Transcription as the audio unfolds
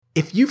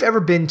If you've ever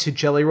been to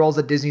Jellyrolls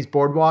at Disney's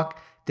Boardwalk,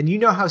 then you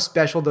know how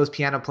special those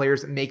piano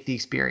players make the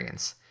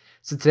experience.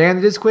 So today on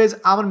the Diz Quiz,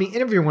 I'm going to be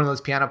interviewing one of those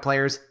piano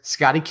players,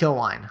 Scotty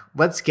Kilwine.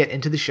 Let's get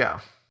into the show.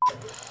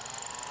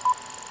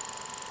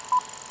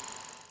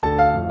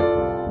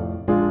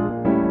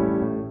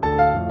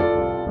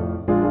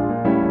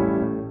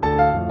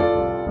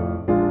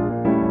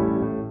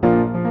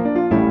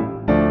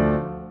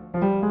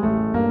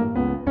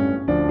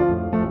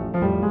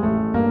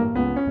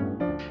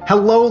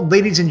 Hello,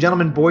 ladies and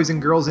gentlemen, boys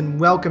and girls, and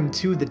welcome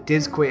to the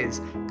Diz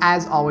Quiz.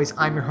 As always,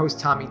 I'm your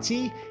host, Tommy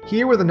T,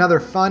 here with another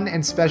fun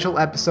and special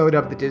episode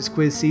of the Diz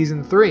Quiz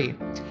Season 3.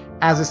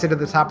 As I said at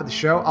the top of the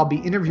show, I'll be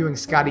interviewing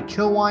Scotty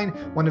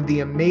Kilwine, one of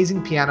the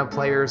amazing piano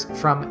players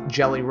from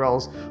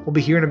Jellyrolls. We'll be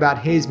hearing about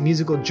his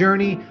musical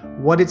journey,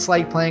 what it's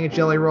like playing at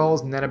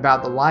Jellyrolls, and then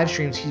about the live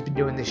streams he's been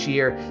doing this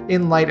year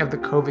in light of the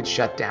COVID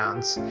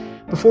shutdowns.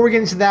 Before we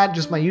get into that,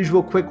 just my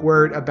usual quick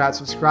word about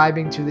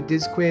subscribing to the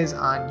Diz Quiz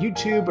on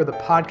YouTube or the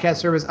podcast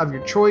service of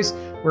your choice.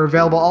 We're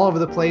available all over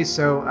the place,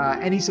 so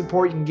any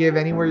support you can give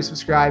anywhere you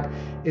subscribe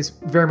is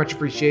very much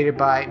appreciated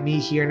by me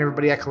here and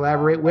everybody I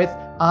collaborate with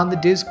on the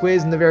Diz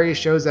Quiz and the various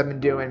shows I've been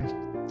doing.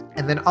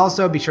 And then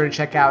also be sure to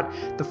check out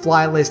the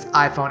Flylist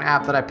iPhone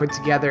app that I put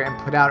together and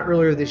put out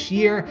earlier this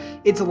year.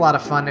 It's a lot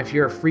of fun if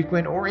you're a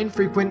frequent or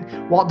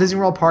infrequent Walt Disney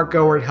World park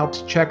goer. It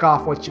helps check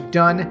off what you've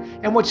done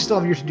and what you still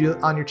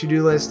have on your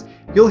to-do list.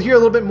 You'll hear a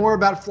little bit more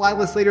about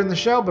Flylist later in the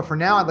show, but for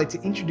now, I'd like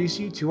to introduce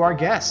you to our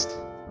guest.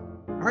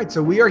 All right,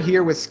 so we are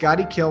here with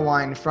Scotty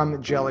Kilwine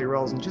from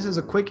Jellyrolls, and just as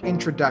a quick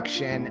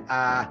introduction,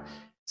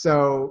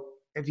 so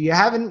if you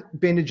haven't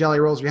been to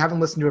Jellyrolls, you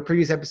haven't listened to a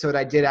previous episode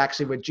I did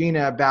actually with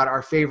Gina about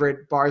our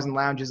favorite bars and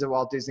lounges at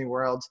Walt Disney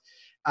World.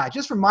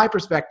 Just from my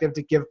perspective,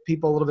 to give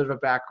people a little bit of a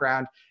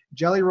background,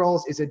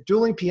 Jellyrolls is a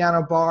dueling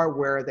piano bar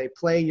where they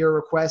play your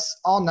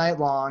requests all night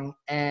long.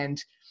 And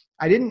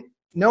I didn't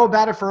know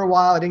about it for a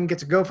while. I didn't get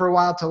to go for a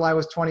while till I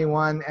was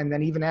 21. And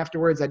then even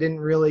afterwards, I didn't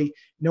really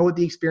know what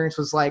the experience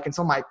was like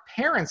until my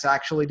parents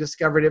actually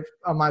discovered it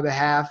on my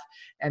behalf.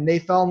 And they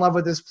fell in love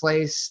with this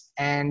place.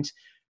 And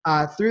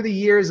through the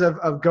years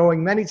of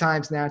going many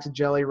times now to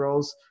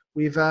Jellyrolls,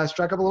 we've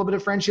struck up a little bit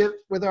of friendship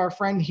with our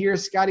friend here,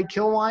 Scotty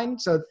Kilwine.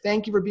 So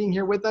thank you for being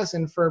here with us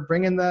and for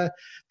bringing the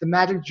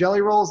magic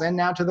Jellyrolls and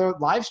now to the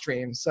live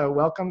stream. So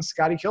welcome,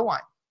 Scotty Kilwine.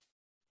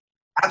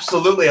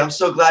 Absolutely. I'm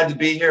so glad to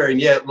be here.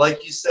 And yet,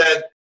 like you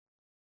said,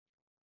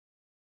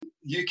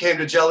 you came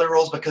to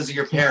Jellyrolls because of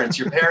your parents.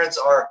 Your parents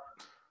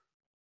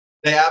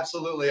they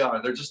absolutely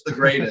are. They're just the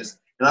greatest.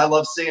 And I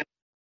love seeing them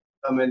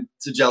come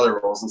into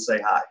Jellyrolls and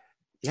say hi.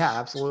 Yeah,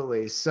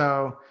 absolutely.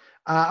 So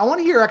I want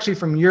to hear actually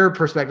from your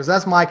perspective.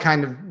 That's my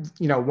kind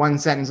of, one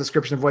sentence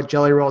description of what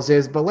Jellyrolls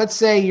is. But let's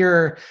say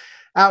you're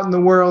out in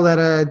the world at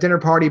a dinner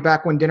party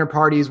back when dinner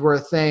parties were a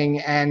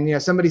thing.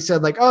 And, somebody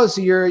said like, oh,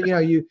 so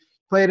you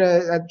played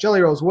at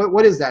Jellyrolls.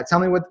 What is that? Tell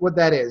me what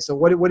that is. So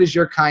what is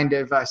your kind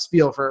of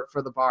spiel for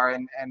the bar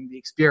and the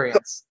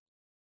experience?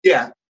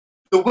 Yeah.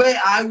 The way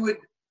I would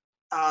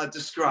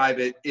describe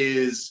it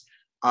is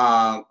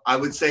I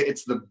would say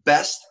it's the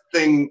best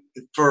thing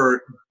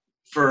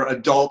for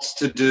adults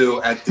to do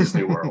at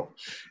Disney World.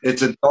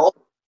 It's adult,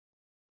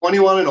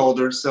 21 and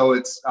older, so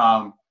it's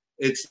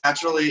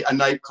naturally a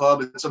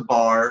nightclub, it's a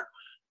bar,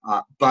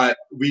 but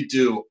we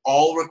do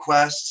all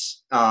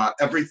requests.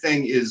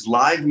 Everything is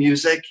live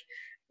music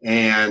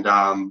and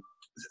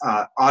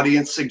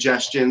audience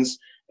suggestions,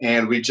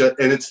 and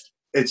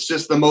it's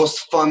just the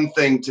most fun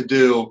thing to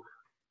do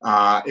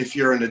if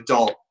you're an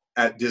adult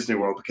at Disney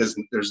World, because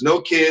there's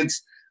no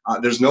kids,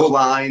 there's no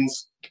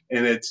lines.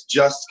 And it's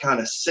just kind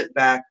of sit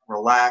back,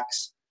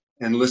 relax,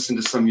 and listen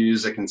to some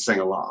music and sing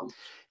along.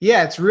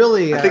 Yeah, it's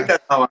really. I think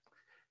that's how.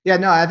 Yeah,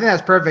 no, I think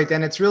that's perfect,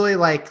 and it's really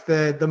like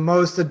the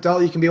most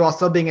adult you can be while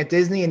still being at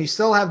Disney, and you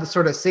still have the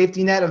sort of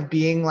safety net of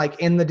being like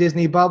in the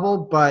Disney bubble,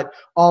 but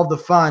all the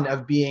fun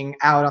of being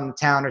out on the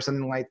town or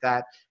something like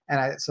that.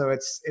 And so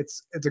it's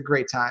a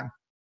great time.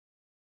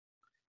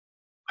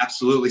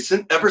 Absolutely.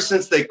 Ever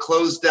since they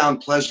closed down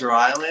Pleasure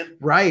Island,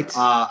 right?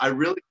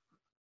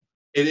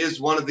 It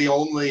is one of the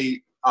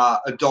only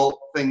adult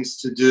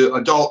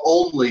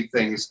only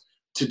things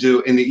to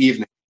do in the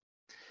evening.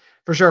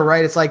 For sure,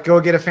 right? It's like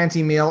go get a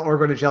fancy meal or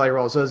go to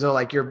Jellyrolls. Those are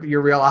like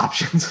your real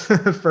options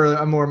for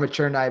a more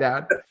mature night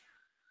out.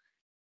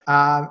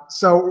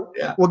 So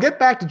yeah. We'll get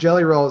back to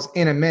Jellyrolls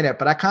in a minute,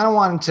 but I kind of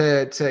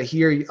wanted to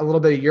hear a little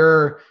bit of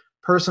your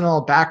personal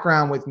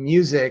background with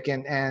music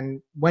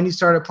and when you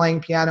started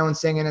playing piano and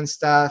singing and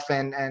stuff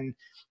and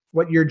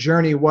what your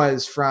journey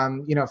was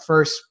from,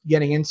 first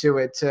getting into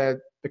it to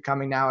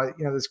becoming now,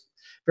 this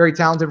very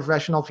talented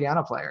professional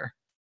piano player.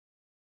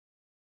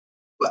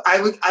 I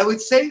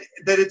would say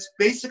that it's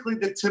basically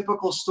the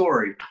typical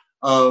story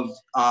of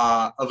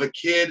a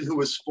kid who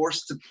was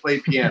forced to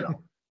play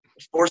piano,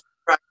 forced to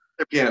practice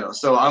the piano.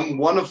 So I'm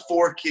one of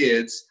 4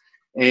 kids,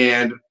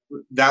 and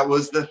that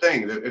was the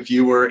thing. That if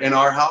you were in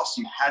our house,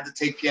 you had to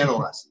take piano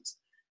lessons.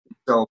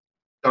 So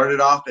started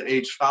off at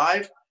age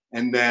 5,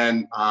 and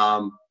then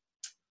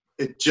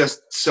it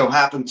just so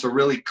happened to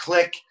really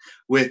click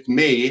with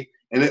me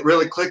and it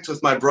really clicked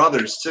with my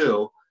brothers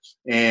too.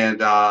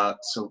 And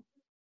so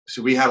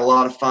we had a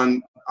lot of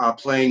fun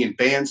playing in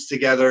bands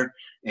together,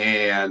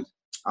 and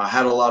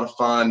had a lot of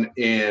fun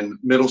in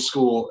middle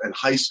school and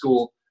high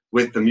school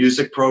with the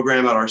music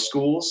program at our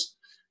schools.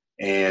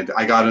 And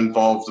I got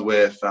involved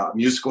with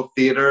musical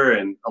theater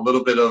and a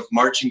little bit of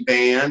marching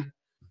band.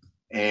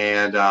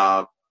 And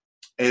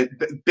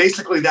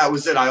basically that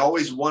was it. I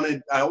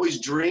always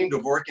dreamed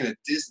of working at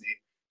Disney,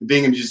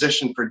 being a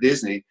musician for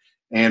Disney.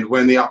 And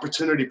when the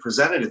opportunity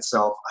presented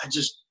itself, I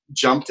just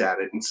jumped at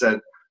it and said,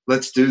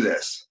 let's do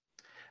this.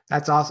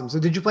 That's awesome. So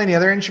did you play any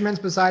other instruments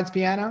besides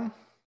piano?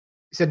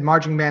 You said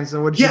marching band.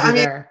 So what did you do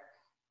there?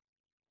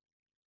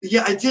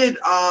 Yeah, I did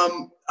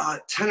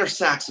tenor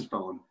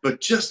saxophone, but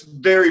just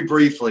very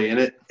briefly. And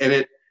it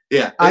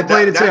yeah. I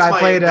played it too. I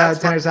played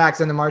tenor sax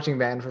in the marching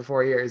band for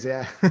 4 years.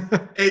 Yeah.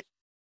 It's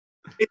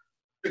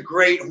a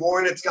great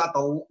horn. It's got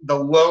the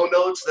low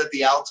notes that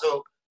the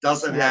alto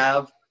doesn't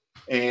have.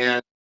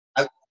 And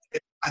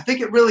I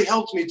think it really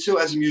helped me too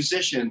as a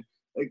musician,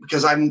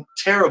 because I'm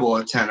terrible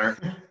at tenor,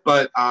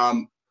 but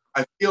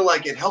I feel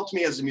like it helped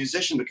me as a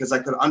musician because I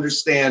could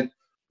understand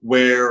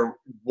where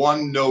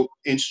one note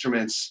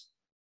instruments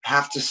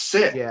have to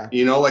sit. Yeah.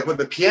 You know, like with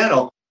the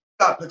piano,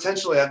 I've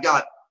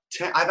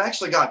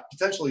actually got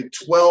potentially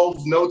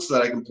 12 notes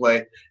that I can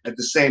play at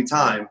the same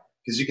time,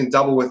 because you can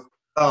double with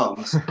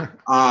thumbs.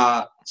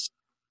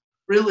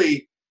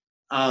 Really,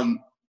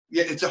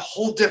 it's a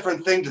whole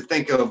different thing to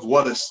think of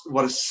what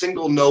a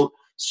single note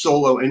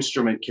solo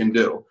instrument can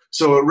do.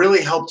 So it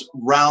really helped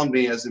round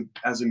me as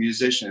a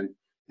musician,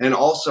 and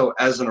also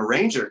as an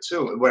arranger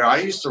too, where I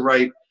used to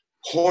write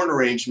horn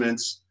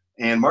arrangements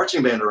and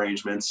marching band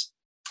arrangements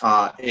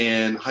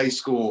in high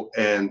school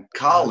and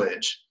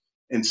college.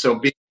 And so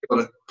being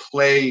able to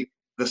play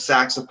the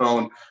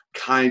saxophone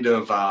kind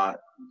of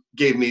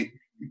gave me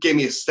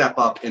a step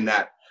up in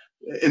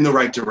the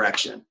right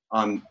direction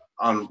on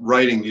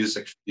writing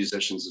music for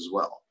musicians as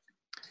well.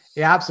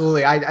 Yeah,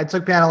 absolutely. I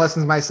took piano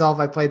lessons myself.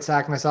 I played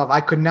sax myself.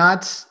 I could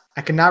not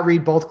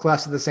read both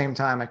clefs at the same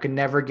time. I could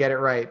never get it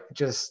right.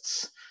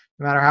 Just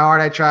no matter how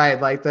hard I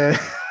tried, like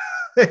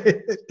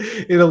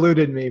it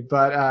eluded me.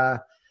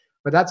 But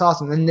that's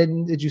awesome. And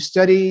then did you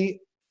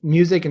study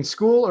music in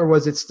school, or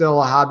was it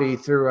still a hobby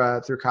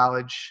through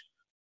college?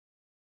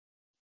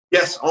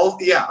 Yes.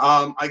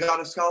 I got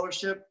a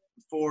scholarship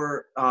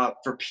for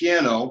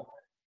piano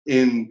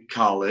in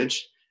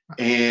college,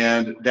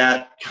 and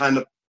that kind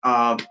of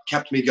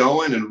kept me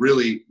going and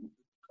really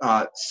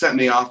sent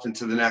me off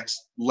into the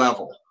next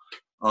level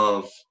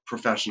of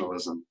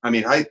professionalism. I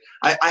mean, I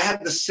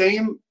had the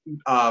same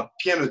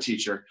piano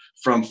teacher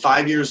from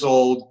 5 years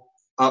old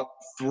up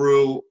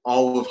through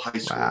all of high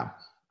school. Wow.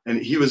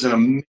 And he was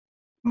an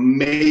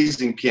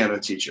amazing piano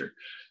teacher,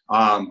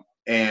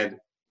 and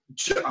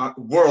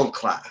world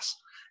class.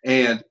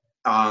 And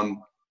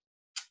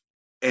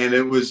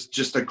it was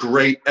just a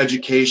great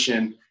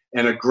education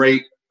and a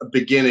great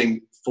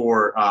beginning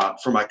for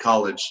my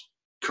college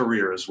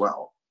career as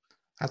well.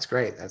 That's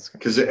great.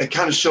 Because it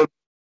kind of showed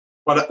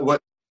what to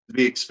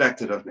be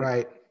expected of me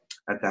right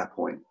at that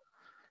point.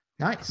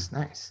 Nice.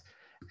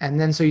 And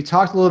then, so you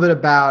talked a little bit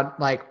about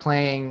like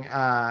playing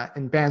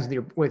in bands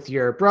with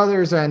your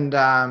brothers, and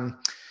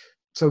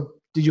so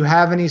did you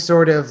have any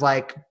sort of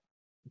like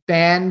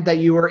band that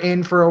you were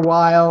in for a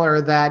while,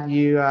 or that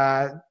you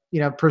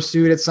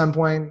pursued at some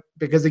point?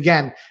 Because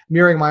again,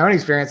 mirroring my own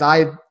experience,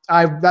 I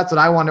that's what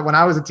I wanted when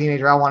I was a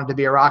teenager. I wanted to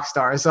be a rock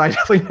star, so I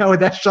definitely know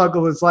what that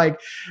struggle is like,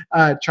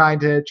 trying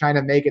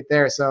to make it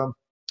there. So,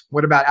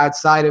 what about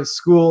outside of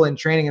school and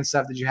training and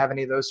stuff? Did you have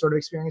any of those sort of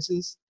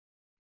experiences?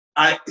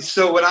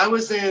 So when I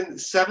was in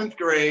 7th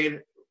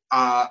grade,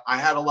 I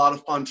had a lot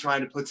of fun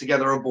trying to put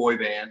together a boy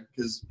band,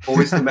 because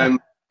Boys to Men,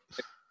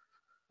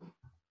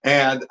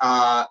 and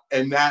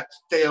that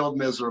failed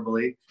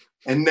miserably.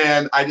 And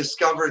then I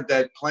discovered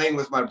that playing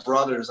with my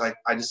brothers, I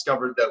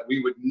discovered that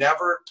we would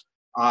never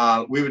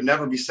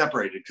be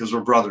separated, because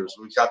we're brothers.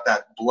 We've got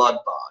that blood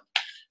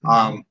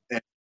bond.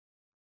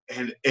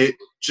 And it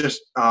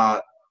just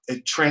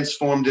it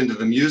transformed into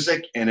the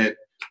music, and it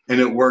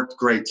worked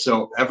great.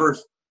 So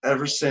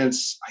ever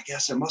since, I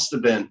guess it must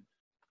have been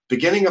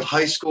beginning of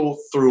high school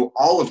through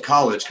all of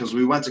college, because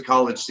we went to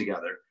college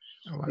together.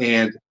 Oh, wow.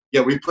 And yeah,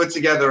 we put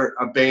together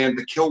a band,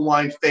 the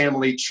Kilwine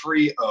Family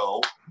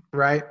Trio.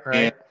 Right.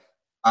 And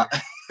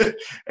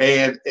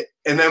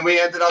then we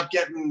ended up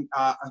getting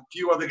a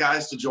few other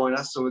guys to join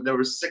us. So there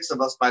were 6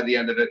 of us by the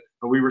end of it,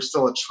 but we were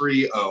still a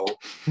trio.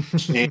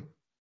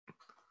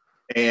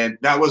 and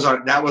that was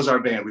our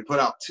band. We put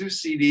out 2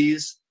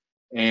 CDs,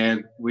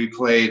 and we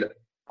played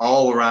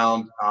all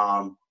around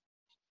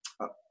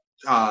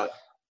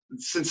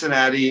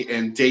Cincinnati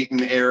and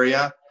Dayton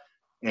area,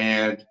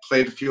 and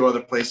played a few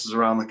other places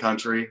around the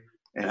country,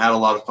 and had a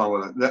lot of fun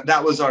with it.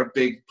 That was our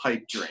big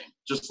pipe dream,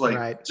 just like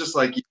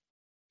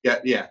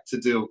to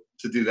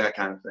do that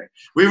kind of thing.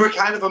 We were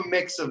kind of a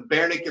mix of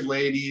Bare Naked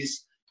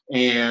Ladies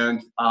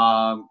and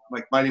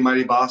like Mighty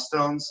Mighty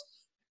Bosstones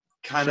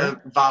kind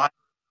of vibe.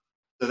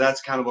 So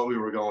that's kind of what we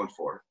were going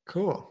for.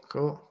 Cool.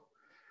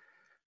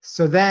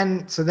 So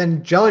then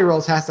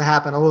Jellyrolls has to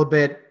happen a little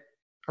bit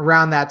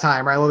around that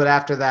time, right? A little bit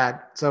after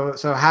that. So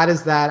how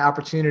does that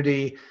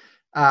opportunity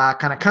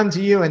kind of come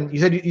to you? And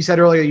you said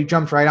earlier you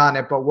jumped right on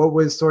it, but what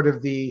was sort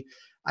of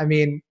I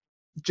mean,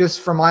 just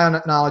from my own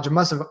knowledge,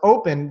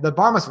 the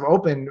bar must have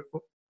opened.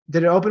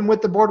 Did it open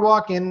with the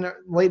boardwalk in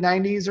late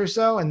 90s or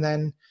so? And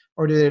then,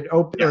 or did it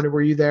open, Yeah. or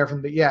were you there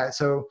from yeah.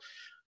 So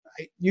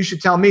you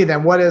should tell me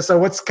then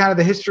what's kind of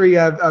the history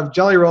of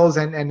Jellyrolls,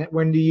 and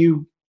when do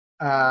you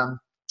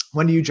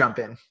jump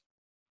in?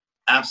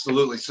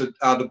 Absolutely. So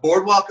the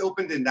boardwalk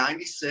opened in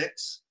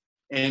 '96,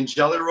 and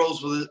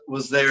Jellyrolls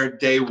was there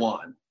day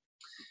one.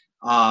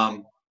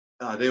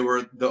 They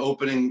were the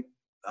opening,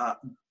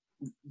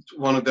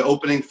 one of the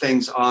opening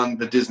things on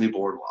the Disney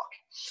boardwalk.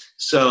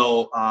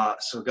 So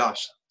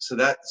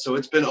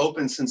it's been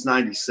open since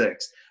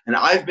 '96, and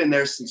I've been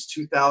there since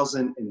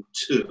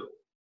 2002,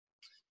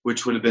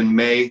 which would have been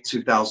May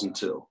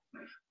 2002.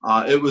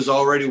 It was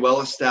already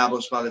well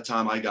established by the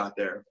time I got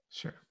there.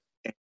 Sure.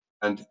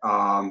 And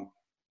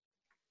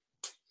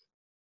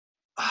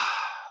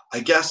I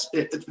guess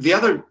the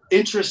other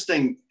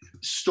interesting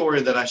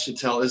story that I should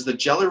tell is the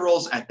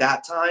Jellyrolls at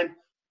that time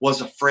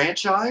was a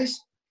franchise.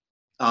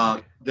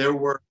 There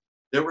were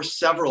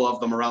several of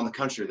them around the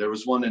country. There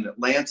was one in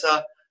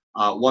Atlanta,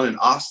 one in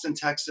Austin,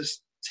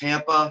 Texas,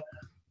 Tampa,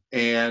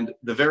 and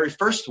the very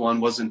first one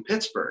was in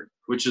Pittsburgh,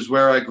 which is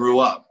where I grew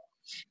up.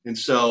 And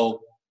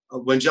so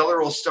when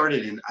Jellyrolls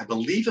started in, I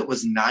believe it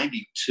was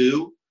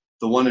 '92,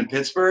 the one in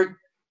Pittsburgh,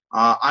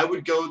 I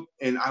would go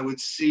and I would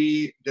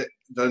see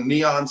the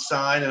neon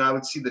sign, and I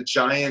would see the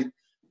giant,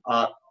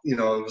 it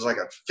was like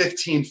a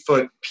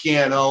 15-foot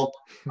piano,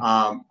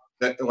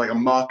 like a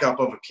mock-up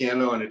of a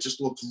piano, and it just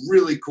looked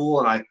really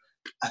cool. And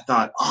I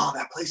thought, oh,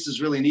 that place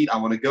is really neat. I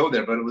want to go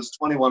there, but it was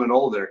 21 and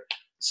older,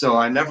 so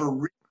I never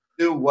really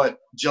knew what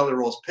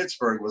Jellyrolls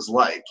Pittsburgh was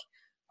like.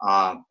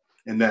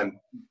 And then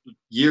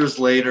years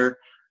later,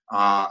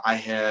 I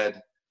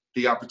had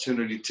the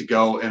opportunity to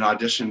go and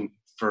audition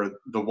for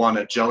the one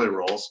at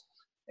Jellyrolls,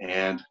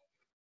 and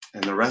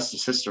the rest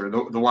is history.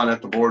 The one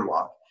at the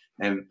boardwalk,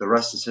 and the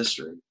rest is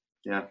history.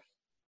 Yeah.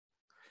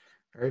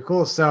 Very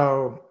cool.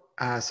 So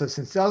since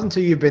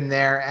 2002, you've been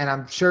there, and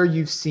I'm sure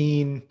you've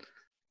seen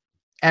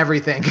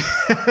everything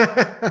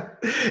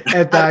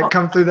at that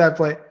come through that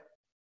play.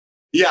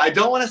 Yeah, I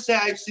don't want to say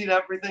I've seen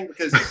everything,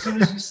 because as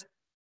soon as you see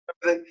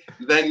everything,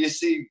 then you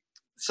see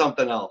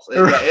something else.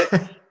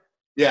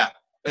 Yeah.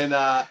 And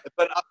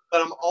but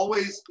I'm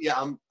always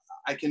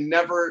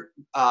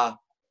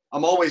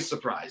I'm always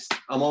surprised.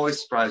 I'm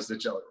always surprised at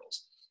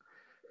Jellyrolls.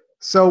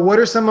 So what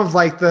are some of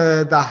like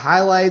the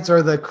highlights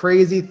or the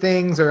crazy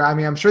things, or I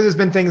mean, I'm sure there's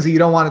been things that you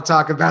don't want to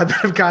talk about that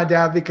have gone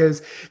down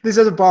because this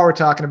is a bar we're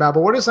talking about,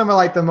 but what are some of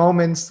like the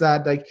moments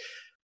that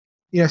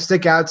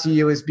stick out to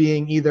you as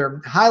being either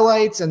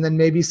highlights, and then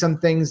maybe some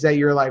things that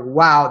you're like,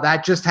 wow,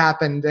 that just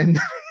happened and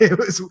it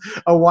was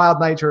a wild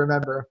night to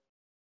remember?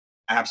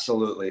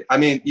 Absolutely. I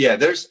mean, yeah,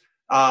 there's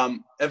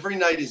every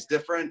night is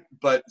different,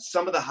 but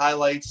some of the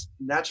highlights,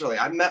 naturally,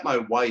 I met my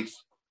wife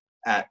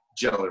at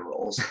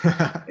Jellyrolls.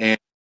 And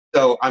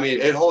so, I mean,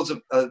 it holds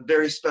a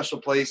very special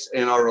place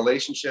in our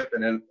relationship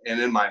and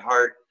in my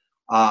heart.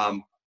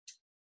 I've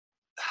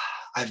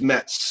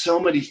met so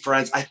many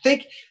friends. I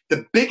think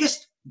the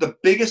biggest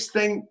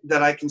thing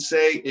that I can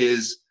say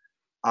is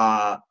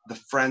the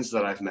friends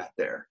that I've met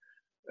there.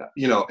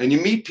 And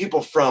you meet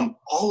people from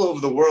all over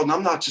the world. And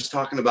I'm not just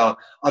talking about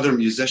other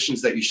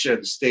musicians that you share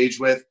the stage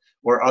with,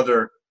 or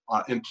other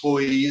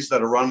employees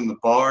that are running the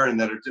bar and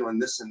that are doing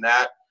this and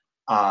that.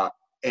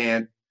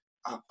 And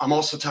I'm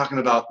also talking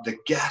about the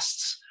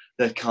guests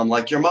that come,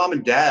 like your mom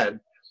and dad,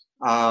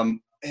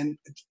 and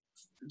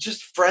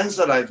just friends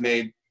that I've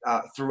made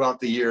throughout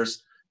the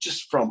years,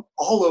 just from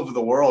all over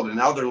the world. And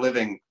now they're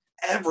living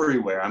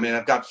everywhere. I mean,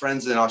 I've got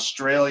friends in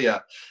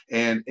Australia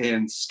and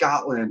in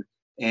Scotland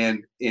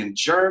and in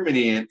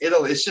Germany and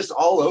Italy. It's just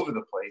all over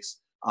the place.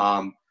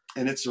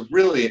 And it's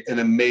really an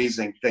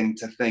amazing thing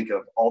to think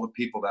of all the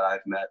people that I've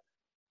met.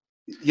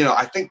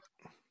 I think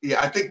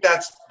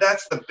that's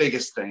the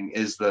biggest thing,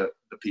 is the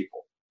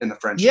people and the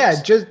friendships.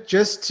 Yeah,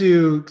 just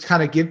to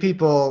kind of give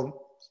people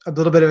a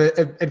little bit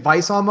of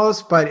advice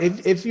almost, but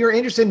if you're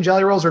interested in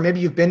Jellyrolls, or maybe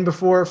you've been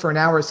before for an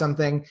hour or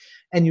something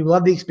and you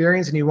love the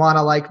experience and you want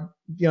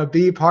to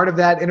be part of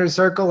that inner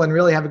circle and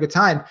really have a good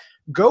time,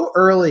 go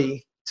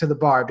early to the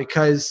bar,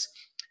 because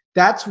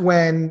that's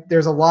when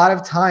there's a lot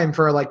of time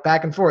for like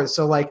back and forth.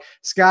 So like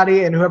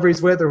Scotty and whoever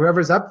he's with or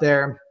whoever's up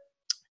there,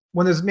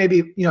 when there's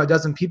maybe, a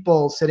dozen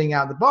people sitting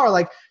out at the bar,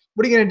 like,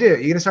 what are you going to do?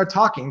 You're going to start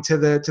talking to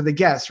the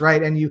guests,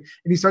 right? And you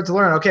start to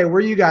learn, okay, where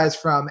are you guys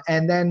from?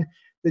 And then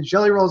the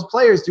Jellyrolls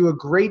players do a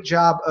great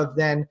job of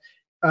then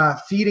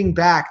feeding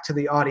back to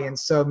the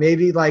audience. So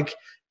maybe like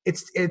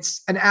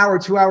it's an hour,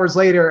 2 hours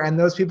later, and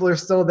those people are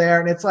still there.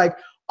 And it's like,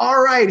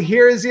 all right,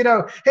 here's,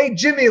 hey,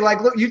 Jimmy,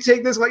 like, look, you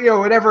take this,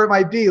 whatever it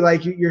might be.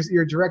 Like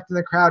you're directing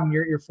the crowd, and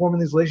you're forming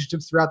these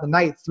relationships throughout the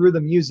night through the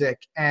music.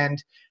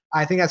 And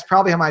I think that's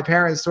probably how my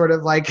parents sort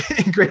of like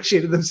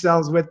ingratiated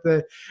themselves with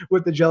the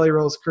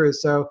Jellyrolls crew.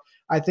 So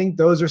I think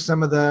those are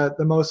some of the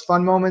most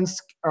fun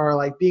moments, are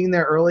like being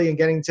there early and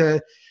getting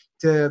to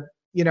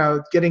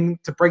getting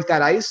to break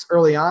that ice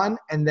early on.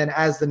 And then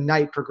as the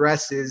night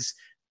progresses,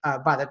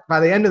 by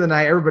the end of the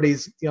night,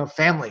 everybody's,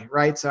 family,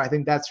 right? So I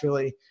think that's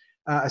really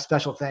a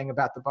special thing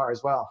about the bar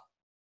as well.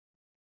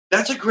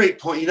 That's a great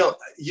point.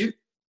 You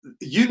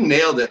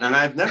nailed it. And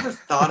I've never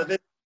thought of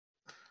it,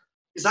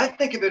 because I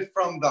think of it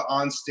from the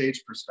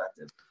on-stage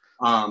perspective.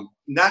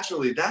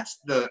 Naturally, that's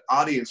the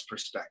audience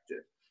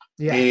perspective.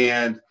 Yeah.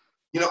 And,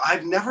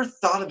 I've never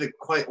thought of it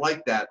quite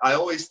like that. I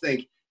always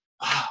think,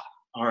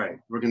 all right,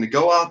 we're going to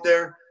go out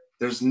there.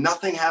 There's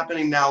nothing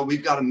happening now.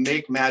 We've got to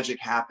make magic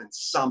happen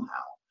somehow.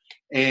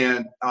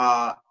 And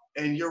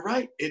you're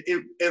right.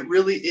 It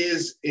really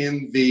is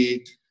in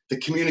the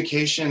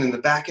communication and the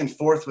back and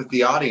forth with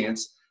the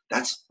audience.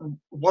 That's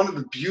one of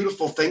the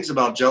beautiful things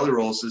about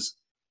Jellyrolls, is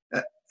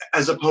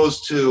as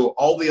opposed to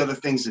all the other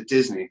things at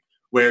Disney,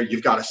 where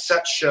you've got a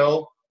set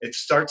show. It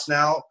starts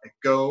now, it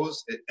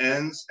goes, it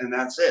ends, and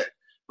that's it.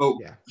 But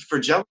for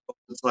Jellyrolls,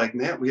 it's like,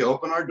 man, we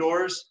open our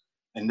doors,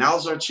 and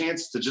now's our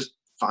chance to just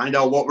find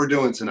out what we're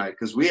doing tonight,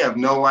 because we have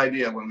no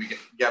idea when we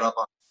get up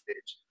on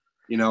stage.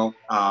 And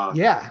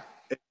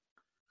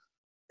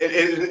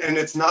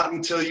it's not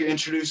until you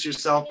introduce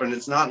yourself, and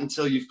it's not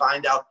until you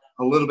find out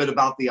a little bit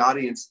about the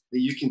audience, that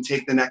you can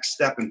take the next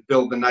step and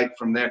build the night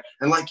from there.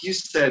 And like you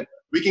said,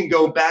 we can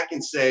go back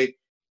and say,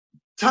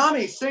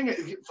 Tommy, sing it.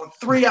 For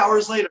 3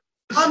 hours later,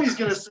 Tommy's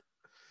gonna sing.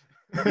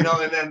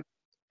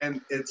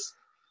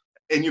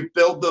 And you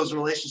build those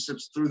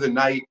relationships through the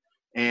night,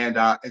 and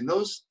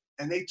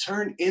they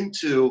turn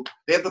into,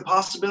 they have the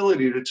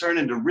possibility to turn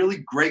into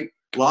really great,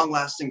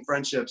 long-lasting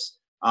friendships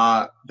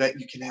that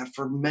you can have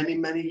for many,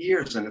 many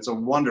years, and it's a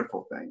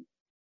wonderful thing.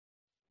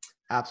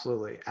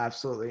 Absolutely.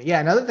 Absolutely.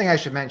 Yeah. Another thing I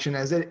should mention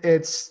is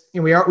it's,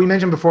 we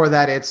mentioned before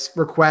that it's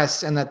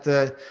requests, and that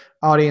the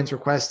audience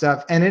requests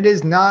stuff. And it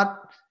is not,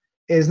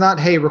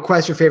 hey,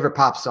 request your favorite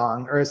pop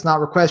song, or it's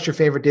not request your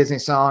favorite Disney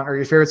song, or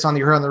your favorite song that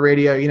you heard on the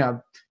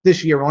radio.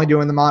 This year we're only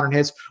doing the modern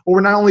hits, or we're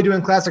not only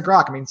doing classic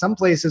rock. I mean, some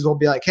places will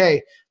be like,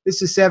 hey,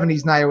 this is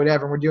 70s night or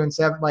whatever, and we're doing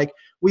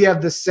we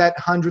have this set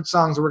 100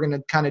 songs that we're going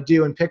to kind of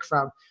do and pick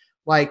from.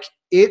 Like,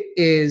 it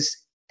is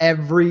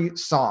every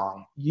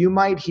song you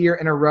might hear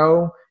in a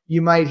row.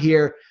 You might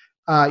hear,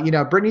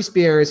 Britney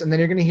Spears, and then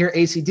you're going to hear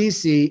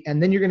AC/DC,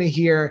 and then you're going to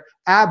hear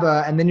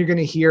ABBA, and then you're going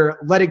to hear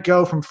Let It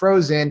Go from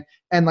Frozen.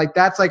 And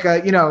that's like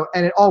and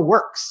it all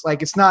works.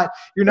 Like, it's not,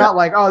 you're not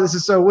like, oh, this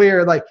is so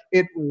weird. Like,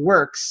 it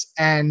works.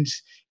 And,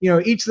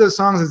 each of those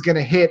songs is going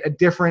to hit a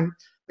different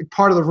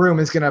part of the room,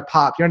 is going to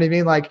pop. You know what I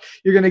mean? Like,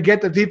 you're going to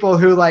get the people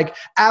who, like,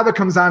 ABBA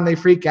comes on, they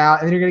freak out.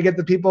 And then you're going to get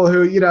the people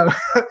who,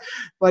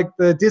 like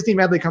the Disney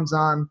medley comes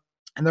on,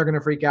 and they're going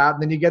to freak out.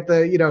 And then you get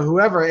the,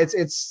 whoever.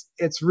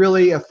 It's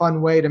really a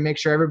fun way to make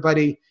sure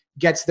everybody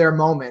gets their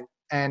moment.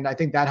 And I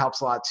think that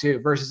helps a lot too,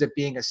 versus it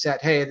being a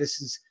set, hey,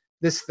 this is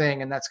this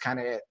thing, and that's kind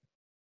of it.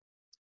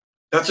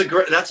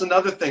 That's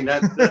another thing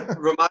that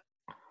reminds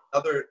me.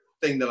 Another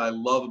thing that I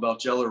love about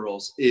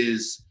Jellyrolls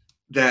is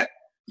that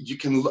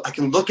I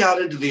can look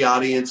out into the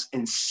audience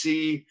and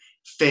see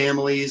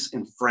families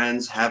and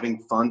friends having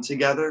fun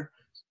together.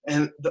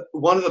 And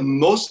one of the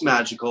most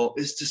magical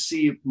is to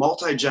see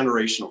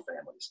multi-generational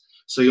families.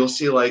 So you'll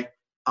see like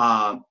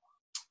a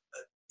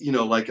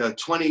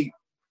 20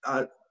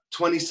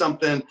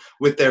 something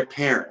with their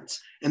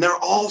parents, and they're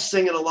all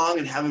singing along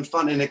and having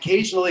fun. And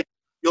occasionally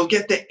you'll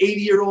get the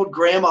 80-year-old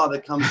grandma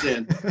that comes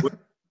in with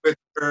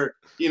her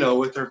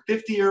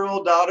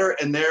 50-year-old daughter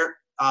and their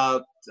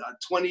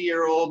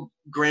 20-year-old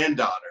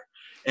granddaughter,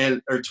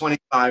 or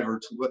 25 or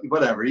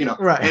whatever,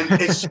 Right.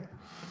 And it's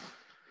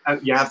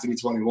you have to be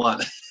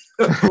 21,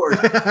 of course.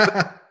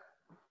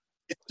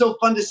 It's so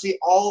fun to see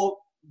all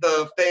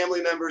the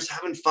family members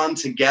having fun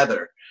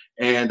together.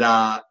 And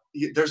I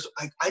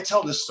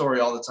tell this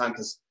story all the time,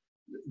 because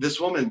this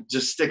woman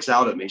just sticks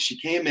out at me. She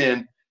came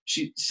in,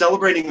 she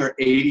celebrating her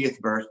 80th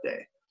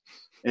birthday.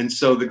 And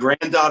so the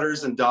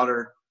granddaughters and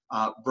daughter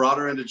brought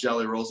her into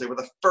Jellyrolls. They were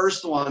the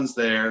first ones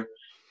there.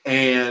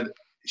 And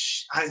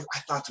I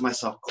thought to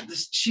myself,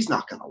 she's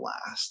not going to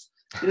last.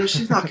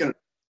 She's not going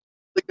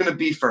to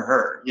be for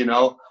her.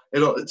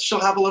 She'll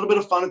have a little bit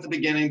of fun at the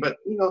beginning, but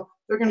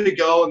they're going to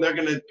go and they're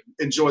going to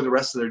enjoy the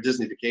rest of their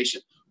Disney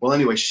vacation. Well,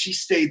 anyway, she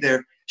stayed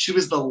there. She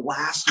was the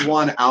last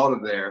one out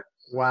of there.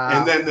 Wow.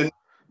 And then the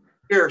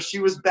year she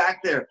was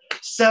back there,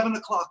 7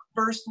 o'clock,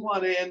 first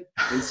one in,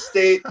 and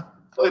stayed.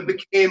 So it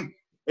became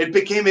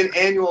an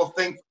annual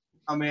thing to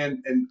come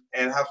in and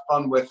have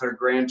fun with her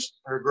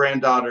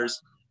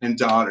granddaughters and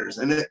daughters.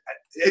 And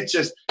it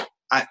just,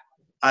 I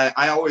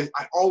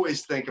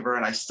always think of her,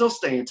 and I still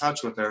stay in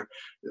touch with her,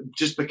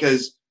 just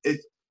because it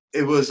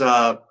was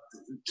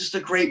just a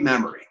great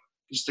memory,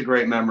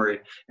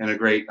 and a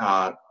great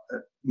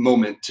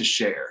moment to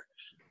share.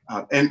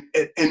 And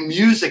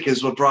music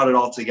is what brought it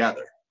all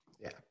together.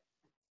 Yeah.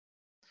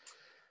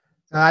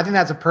 I think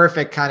that's a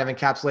perfect kind of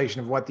encapsulation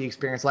of what the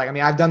experience is like. I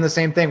mean, I've done the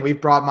same thing.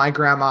 We've brought my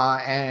grandma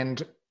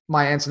and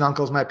my aunts and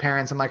uncles, my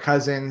parents and my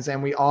cousins,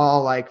 and we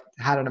all like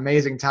had an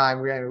amazing time.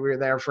 We were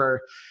there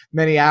for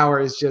many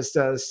hours just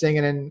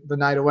singing in the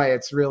night away.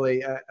 It's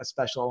really a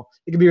special,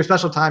 it can be a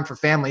special time for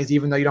families,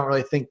 even though you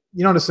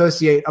don't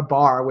associate a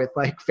bar with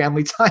like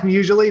family time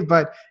usually,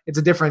 but it's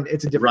a different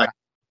right.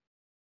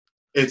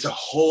 It's a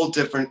whole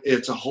different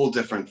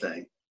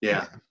thing.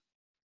 Yeah.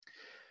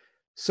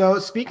 So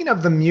speaking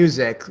of the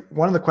music,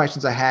 one of the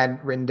questions I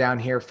had written down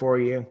here for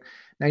you.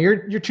 Now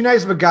you're too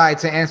nice of a guy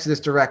to answer this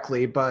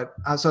directly, but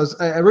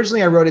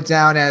originally I wrote it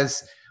down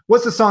as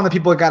what's the song that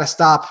people got to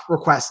stop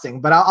requesting?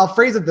 But I'll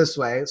phrase it this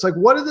way: it's like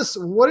what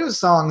are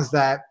songs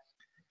that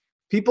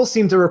people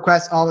seem to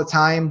request all the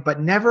time, but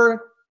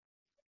never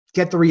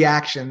get the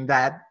reaction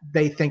that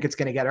they think it's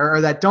going to get, or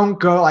that don't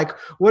go like?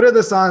 What are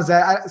the songs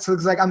that? So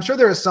it's like I'm sure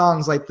there are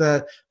songs like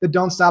the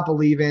Don't Stop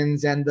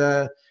Believins and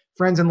the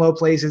Friends in Low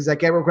Places that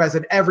get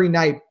requested every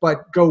night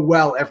but go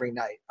well every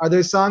night. Are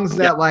there songs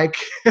that like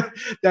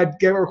that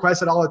get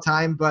requested all the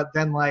time, but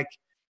then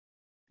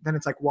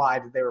it's like, why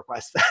did they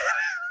request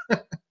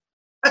that?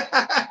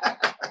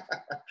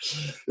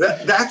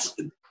 That's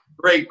a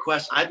great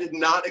question. I did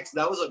not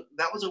that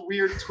was a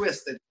weird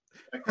twist in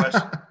that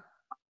question.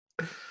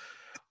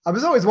 I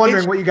was always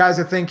wondering what you guys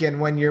are thinking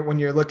when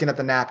you're looking at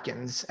the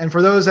napkins. And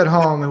for those at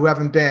home who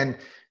haven't been,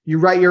 you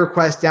write your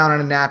request down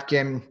on a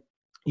napkin.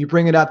 You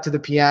bring it up to the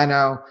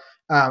piano.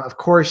 Of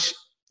course,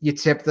 you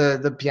tip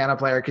the piano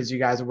player because you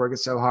guys are working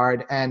so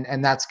hard,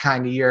 and that's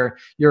kind of your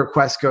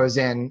request goes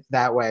in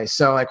that way.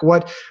 So like,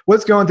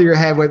 what's going through your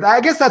head with? I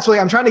guess that's really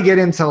I'm trying to get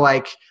into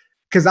like,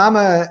 because I'm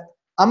a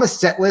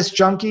set list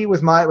junkie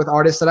with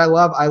artists that I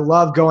love. I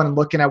love going and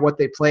looking at what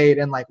they played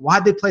and like,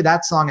 why'd they play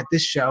that song at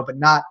this show but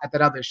not at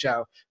that other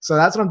show? So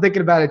that's what I'm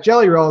thinking about at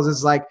Jellyrolls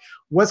is like,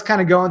 what's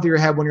kind of going through your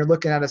head when you're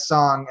looking at a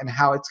song and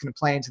how it's going to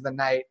play into the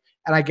night.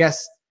 And I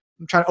guess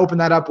I'm trying to open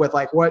that up with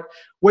like what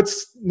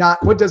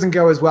doesn't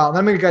go as well. And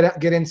I'm going to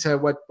get into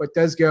what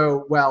does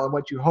go well and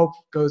what you hope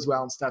goes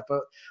well and stuff.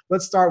 But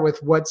let's start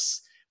with what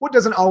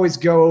doesn't always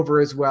go over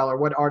as well, or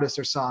what artists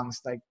or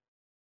songs like,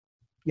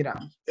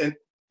 And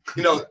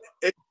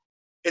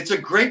it's a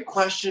great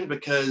question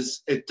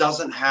because it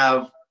doesn't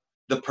have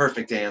the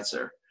perfect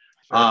answer.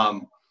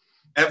 Sure.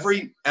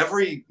 Every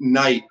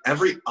night,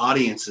 every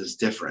audience is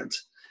different,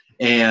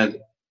 and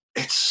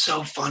it's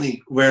so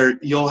funny where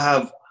you'll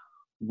have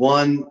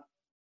one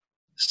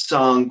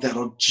song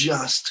that'll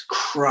just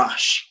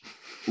crush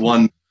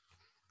one,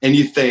 and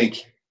you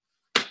think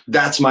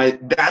that's my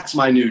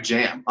new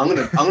jam. I'm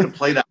gonna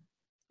play that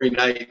every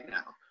night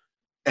now,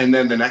 and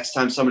then the next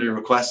time somebody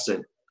requests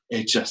it,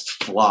 it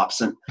just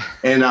flops, and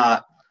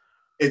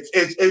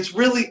it's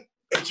really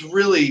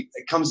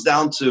it comes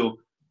down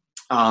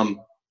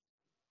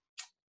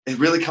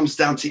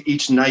to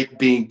each night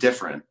being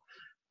different.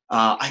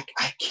 I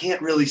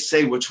can't really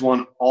say which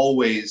one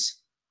always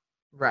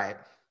right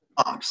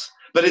pops.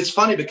 But it's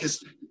funny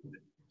because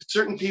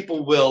certain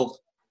people will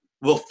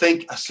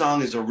think a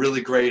song is a really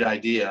great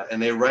idea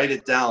and they write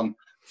it down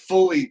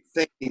fully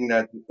thinking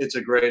that it's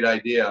a great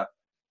idea.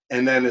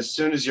 And then as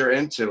soon as you're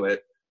into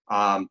it,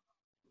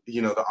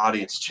 the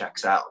audience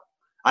checks out.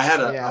 I had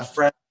a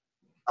friend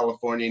in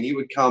California, and he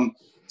would come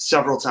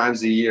several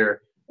times a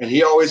year, and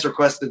he always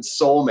requested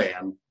Soul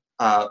Man,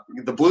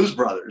 the Blues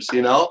Brothers,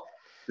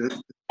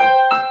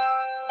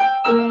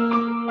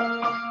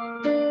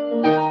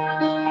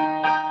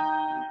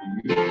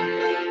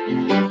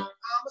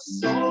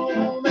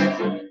 Soul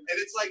Man. And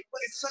it's like,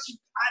 it's such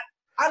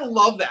I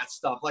love that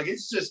stuff. Like,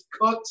 it's just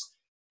cooked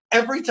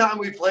every time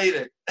we played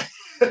it.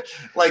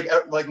 like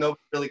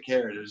nobody really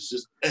cared. It's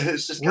just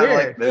kind of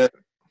like that.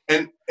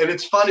 And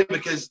it's funny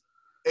because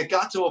it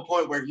got to a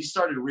point where he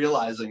started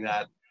realizing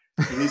that,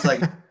 and he's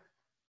like, I don't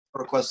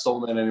request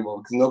Soul Man anymore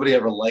because nobody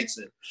ever likes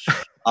it.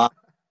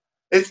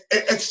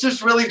 It's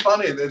just really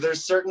funny.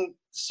 There's certain,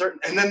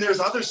 and then there's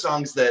other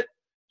songs that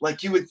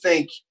like you would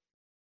think,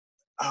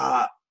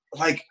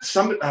 like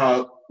some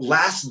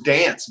Last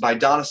Dance by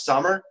Donna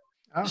Summer.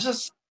 Oh. It's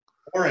just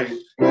boring.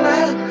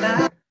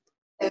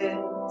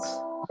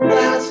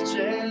 Last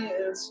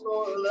chance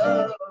for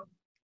love.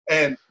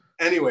 And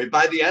anyway,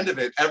 by the end of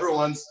it,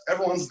 everyone's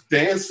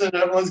dancing,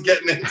 everyone's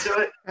getting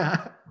into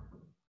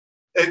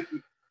it.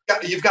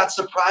 You've got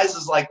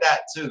surprises like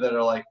that too that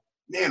are like,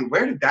 man,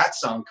 where did that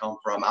song come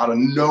from? Out of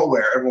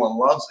nowhere, everyone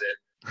loves it.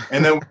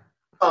 And then where did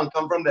that song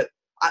come from that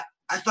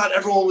I thought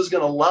everyone was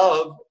gonna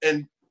love,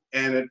 and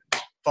it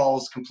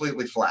falls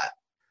completely flat.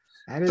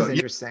 That is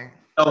interesting.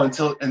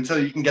 Until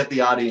you can get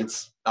the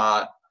audience,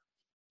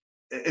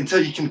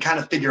 until you can kind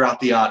of figure out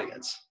the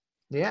audience.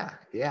 Yeah.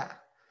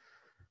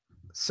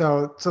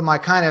 So my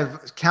kind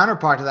of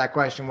counterpart to that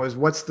question was,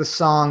 what's the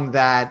song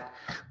that,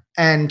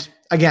 and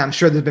again, I'm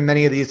sure there's been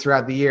many of these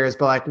throughout the years,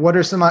 but like, what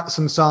are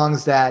some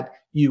songs that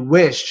you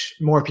wish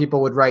more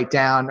people would write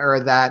down,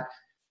 or that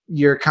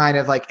you're kind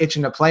of like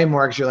itching to play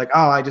more because you're like,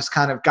 oh, I just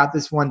kind of got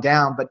this one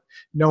down, but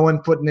no one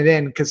putting it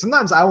in? Because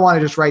sometimes I want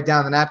to just write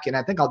down the napkin.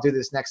 I think I'll do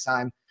this next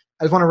time.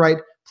 I just want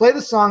to play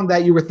the song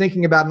that you were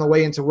thinking about on the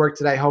way into work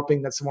today,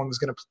 hoping that someone was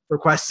going to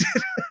request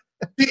it.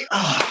 See,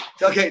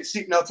 okay,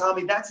 see, now,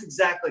 Tommy, that's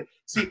exactly,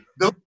 see,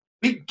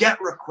 we get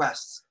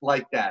requests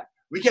like that.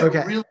 We get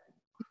Okay. really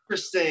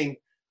interesting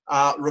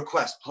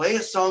requests. Play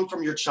a song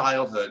from your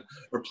childhood,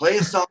 or play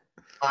a song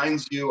that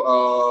reminds you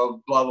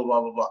of blah, blah,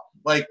 blah, blah, blah.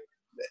 Like,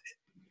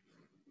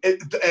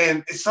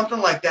 and something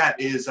like that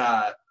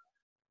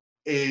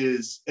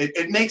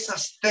it makes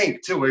us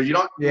think too, where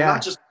you're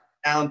not just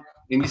down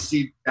and you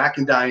see Jack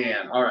and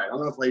Diane. All right, I'm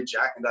going to play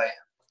Jack and Diane.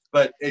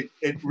 But it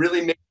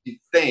really makes you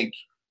think.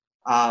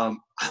 I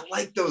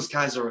like those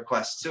kinds of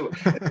requests too.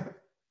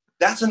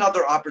 That's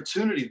another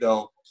opportunity,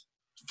 though,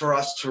 for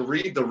us to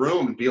read the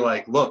room and be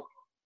like, look,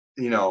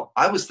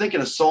 I was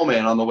thinking of Soul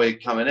Man on the way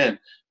coming in,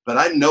 but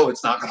I know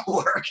it's not going to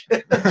work.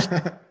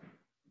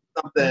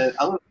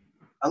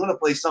 I'm going to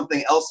play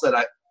something else that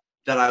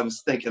I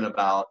was thinking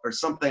about, or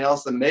something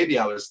else that maybe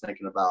I was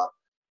thinking about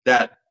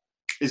that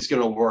is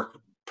going to work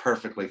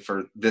perfectly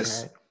for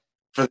this,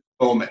 for the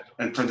moment,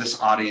 and for this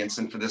audience,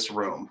 and for this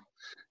room.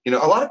 A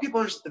lot of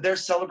people they're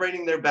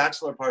celebrating their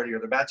bachelor party or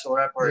their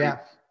bachelorette party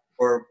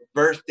or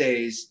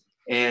birthdays,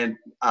 and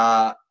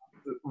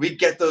we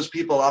get those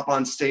people up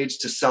on stage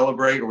to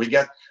celebrate, or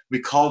we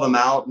call them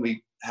out and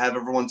we have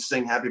everyone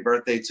sing happy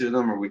birthday to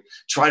them, or we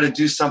try to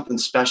do something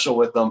special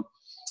with them.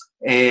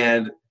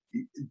 And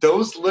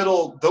those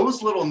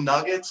little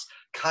nuggets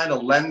kind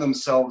of lend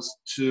themselves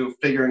to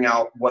figuring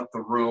out what the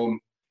room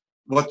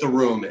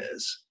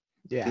is.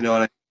 Yeah. You know what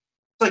I mean?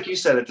 Like you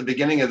said at the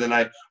beginning of the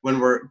night, when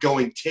we're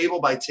going table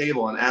by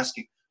table and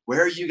asking,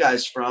 where are you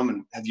guys from?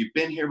 And have you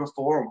been here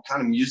before? What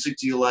kind of music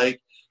do you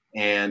like?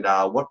 And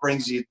what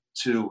brings you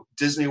to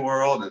Disney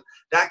World? And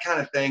that kind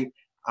of thing.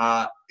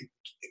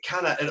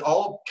 It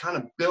all kind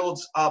of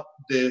builds up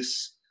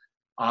this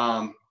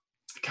kind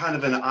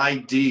of an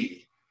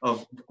ID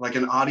of like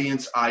an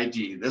audience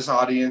ID. This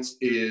audience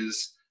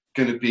is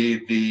going to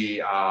be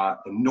the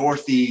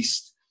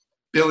Northeast,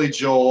 Billy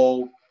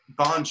Joel,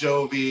 Bon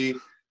Jovi,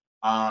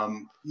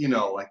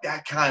 like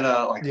that kind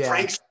of like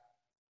Frank.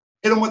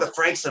 Hit them with a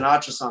Frank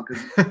Sinatra song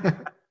because I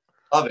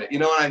love it. You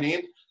know what I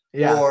mean?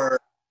 Yeah. Or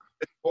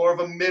it's more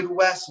of a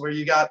Midwest where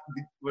you got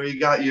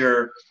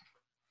your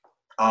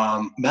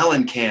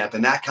Mellencamp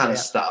and that kind of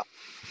stuff.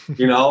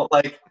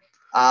 Like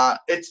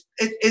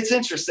it's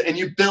interesting, and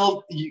you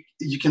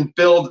can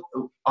build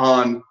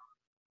on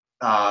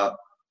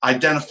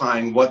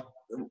identifying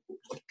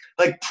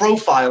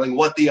profiling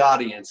what the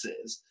audience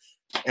is.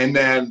 And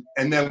then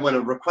when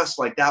a request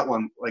like that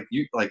one, like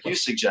you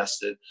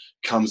suggested,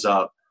 comes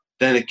up,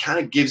 then it kind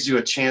of gives you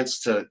a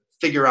chance to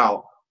figure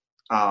out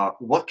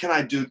what can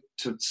I do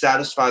to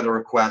satisfy the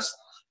request,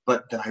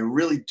 but that I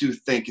really do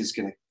think is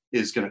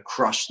gonna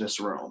crush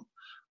this room,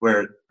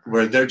 where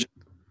they're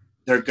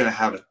gonna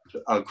have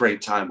a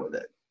great time with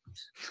it.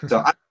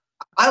 So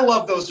I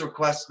love those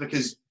requests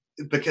because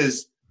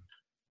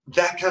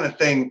that kind of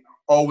thing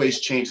always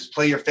changes.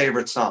 Play your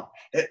favorite song.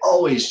 It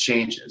always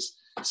changes.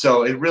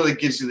 So it really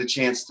gives you the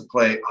chance to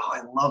play,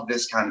 I love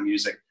this kind of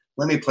music.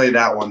 Let me play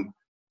that one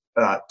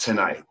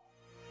tonight.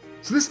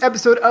 So this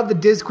episode of the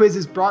Diz Quiz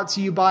is brought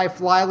to you by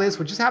Flylist,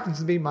 which just happens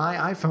to be my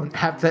iPhone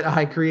app that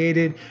I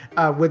created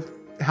with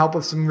help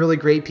of some really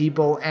great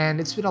people. And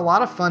it's been a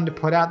lot of fun to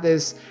put out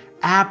this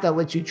app that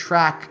lets you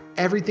track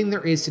everything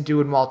there is to do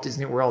in Walt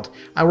Disney World.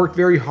 I worked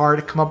very hard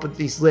to come up with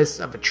these lists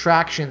of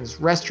attractions,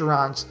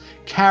 restaurants,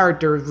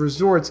 characters,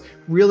 resorts,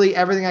 really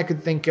everything I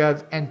could think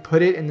of, and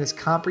put it in this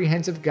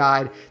comprehensive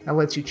guide that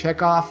lets you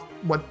check off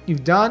what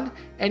you've done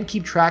and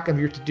keep track of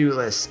your to-do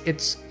list.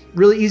 It's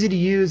really easy to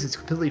use. It's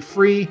completely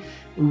free.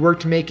 We work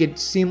to make it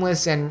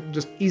seamless and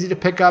just easy to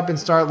pick up and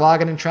start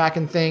logging and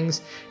tracking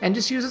things, and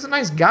just use as a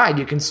nice guide.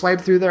 You can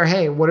swipe through there.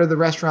 Hey, what are the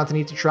restaurants I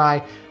need to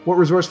try? What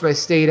resorts have I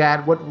stayed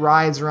at? What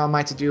rides are on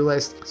my to-do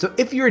list? So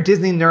if you're a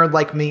Disney nerd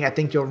like me, I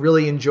think you'll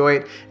really enjoy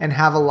it and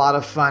have a lot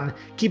of fun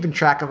keeping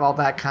track of all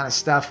that kind of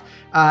stuff.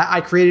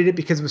 I created it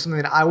because it was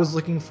something that I was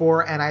looking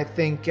for, and I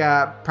think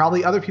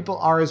probably other people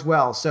are as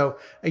well. So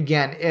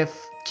again,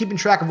 if keeping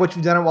track of what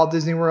you've done at Walt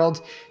Disney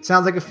World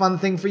sounds like a fun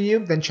thing for you,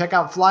 then check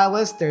out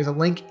Flylist. There's a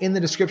link in the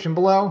description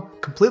below,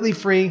 completely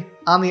free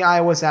on the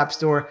iOS App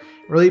Store.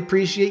 Really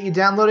appreciate you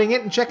downloading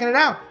it and checking it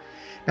out.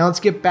 Now let's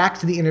get back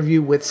to the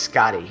interview with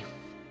Scotty.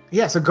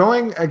 Yeah, so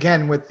going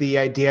again with the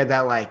idea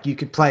that like you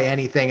could play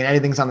anything and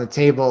anything's on the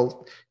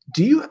table,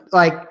 do you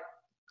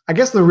I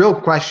guess the real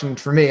question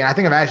for me, and I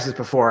think I've asked this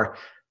before,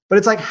 but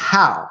it's like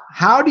how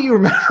do you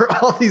remember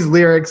all these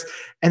lyrics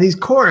and these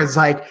chords?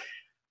 Like,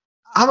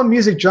 I'm a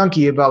music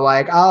junkie, but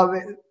I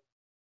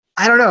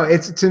don't know.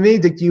 It's to me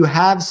that you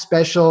have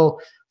special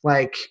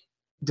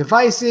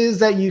devices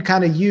that you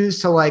kind of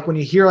use to when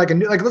you hear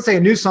let's say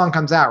a new song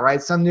comes out,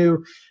 right? Some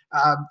new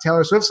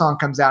Taylor Swift song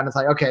comes out, and it's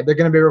like, okay, they're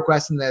going to be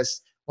requesting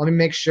this. Let me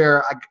make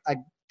sure I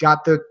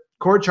got the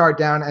chord chart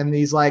down and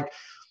these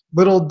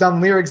little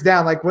dumb lyrics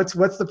down. What's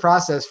the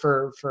process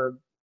for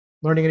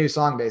learning a new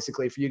song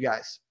basically for you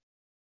guys?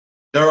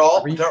 They're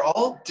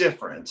all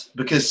different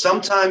because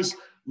sometimes.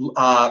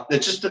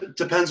 It just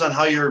depends on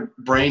how your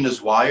brain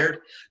is wired.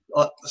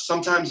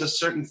 Sometimes a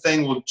certain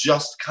thing will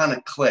just kind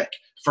of click.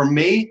 For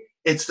me,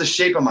 it's the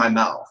shape of my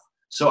mouth.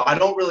 So I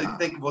don't really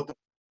think of what the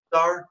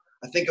words are.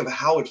 I think of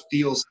how it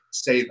feels to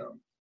say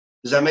them.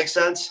 Does that make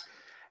sense?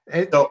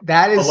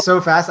 That is so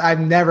fast.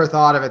 I've never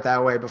thought of it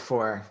that way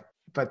before,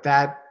 but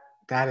that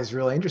is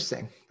really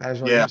interesting. That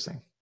is really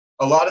interesting.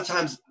 A lot of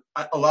times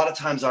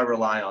I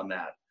rely on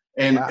that,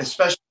 and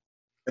especially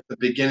at the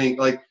beginning,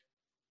 like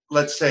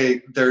let's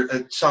say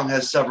a song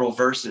has several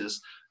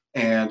verses,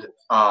 and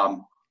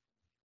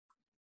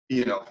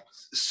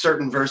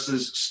certain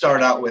verses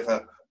start out with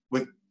a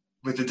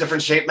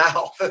different shaped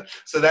mouth.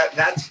 So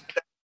that's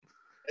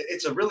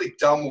it's a really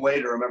dumb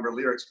way to remember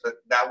lyrics, but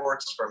that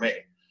works for me.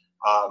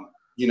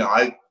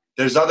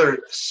 There's other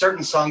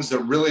certain songs that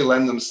really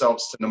lend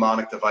themselves to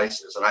mnemonic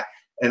devices,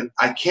 and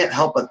I can't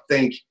help but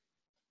think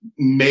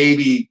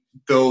maybe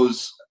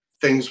those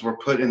things were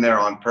put in there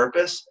on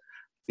purpose.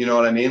 You know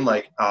what I mean?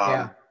 Like,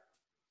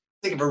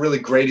 think of a really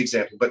great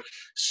example, but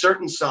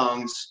certain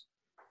songs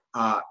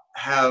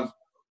have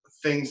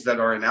things that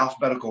are in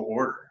alphabetical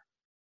order.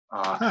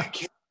 I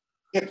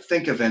can't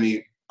think of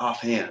any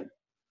offhand.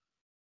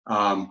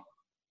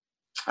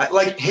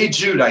 Like Hey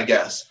Jude, I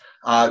guess.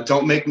 Hey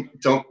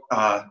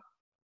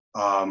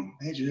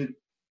Jude,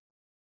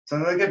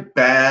 something like it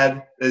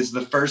bad is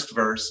the first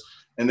verse,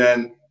 and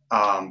then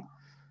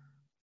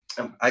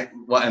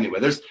anyway,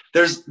 there's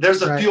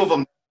a few of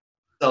them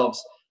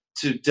themselves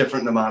to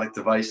different mnemonic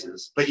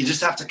devices, but you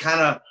just have to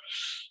kind of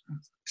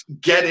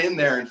get in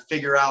there and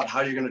figure out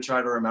how you're going to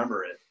try to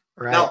remember it.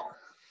 Right. Now,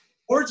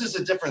 chords is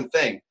a different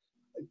thing.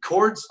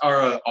 Chords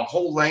are a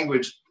whole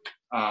language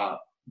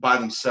by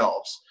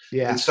themselves.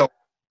 Yeah. And so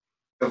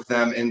of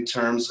them in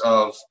terms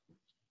of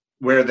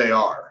where they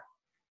are,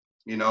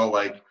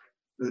 like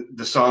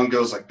the song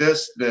goes like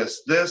this.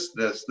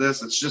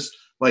 It's just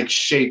like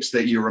shapes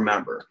that you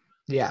remember.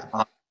 Yeah.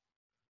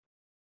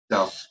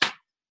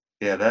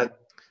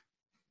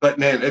 But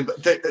man,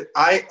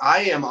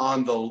 I am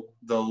on the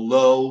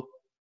low.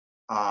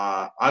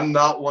 I'm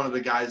not one of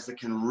the guys that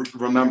can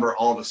remember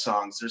all the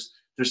songs.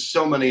 There's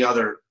so many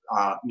other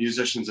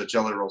musicians at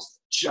Jellyrolls.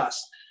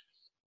 Just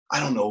I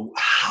don't know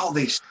how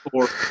they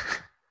store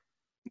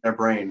their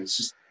brain. It's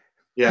just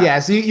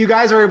So you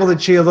guys are able to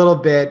cheat a little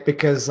bit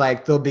because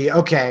like they'll be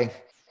okay.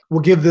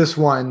 We'll give this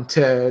one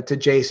to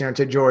Jason or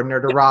to Jordan or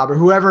to Rob or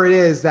whoever it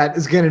is that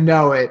is going to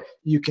know it.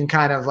 You can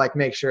kind of like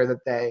make sure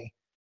that they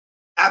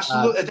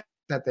absolutely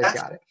that they've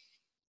got it.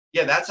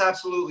 Yeah, that's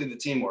absolutely the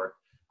teamwork.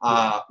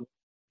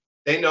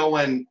 They know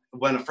when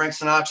a Frank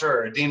Sinatra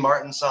or a Dean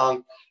Martin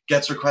song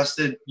gets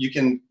requested, you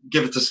can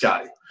give it to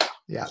Scotty.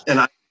 Yeah.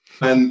 And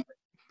when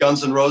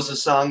Guns N'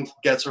 Roses song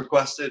gets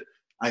requested,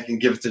 I can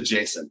give it to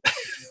Jason.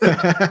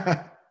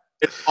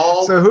 It's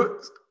all. So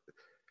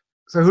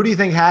who do you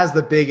think has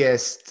the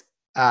biggest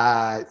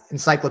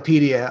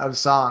encyclopedia of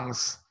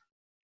songs?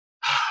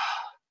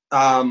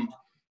 Well,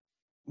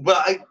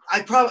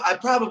 I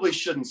probably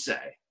shouldn't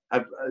say.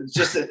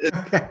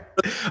 Okay.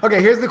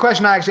 Here's the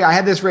question. I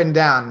had this written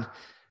down,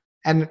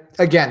 and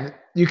again,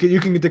 you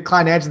can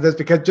decline to answer this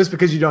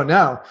because you don't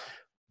know.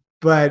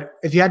 But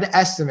if you had to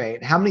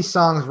estimate, how many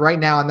songs right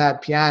now on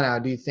that piano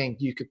do you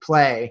think you could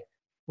play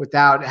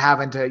without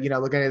having to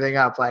look anything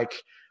up? Like,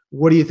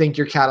 what do you think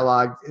your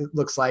catalog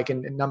looks like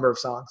in number of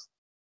songs?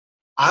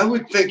 I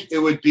would think it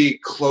would be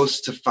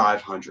close to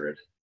 500.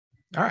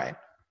 All right.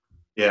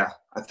 Yeah,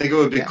 I think it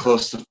would be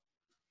close to.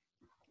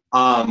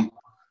 But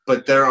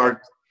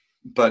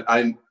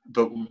I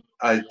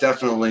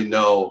definitely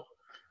know.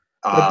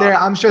 But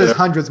I'm sure there's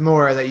hundreds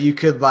more that you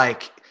could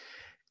like,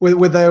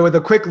 with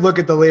a quick look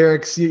at the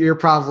lyrics, you're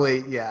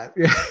probably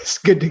it's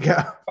good to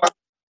go.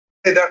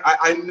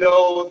 I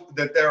know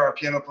that there are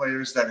piano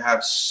players that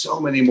have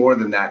so many more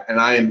than that, and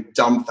I am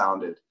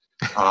dumbfounded.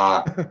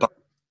 But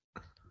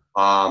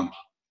I'm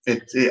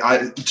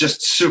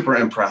just super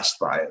impressed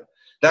by it.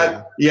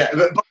 But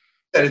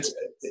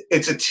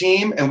it's a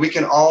team, and we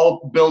can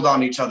all build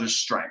on each other's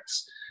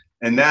strengths,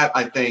 and that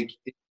I think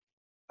is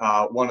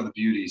one of the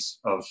beauties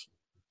of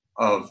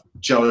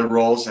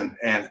Jellyrolls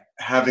and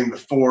having the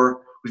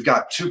four. We've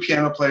got 2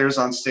 piano players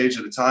on stage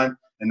at a time,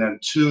 and then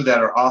 2 that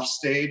are off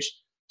stage.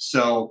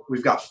 So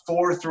we've got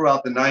 4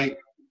 throughout the night,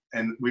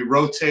 and we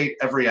rotate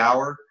every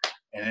hour,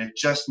 and it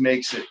just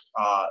makes it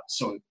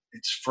so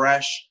it's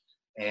fresh,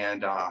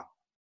 and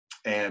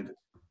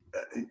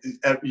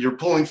you're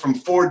pulling from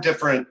 4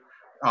 different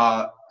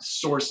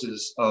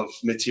sources of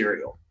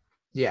material.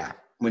 Yeah,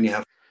 when you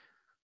have,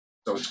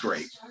 so it's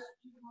great.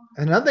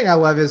 Another thing I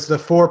love is the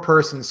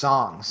 4-person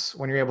songs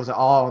when you're able to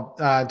all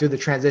do the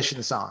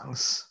transition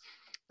songs.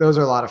 Those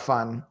are a lot of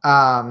fun.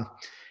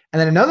 And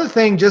then another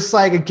thing, just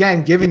like,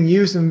 again, giving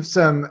you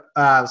some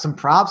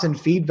props and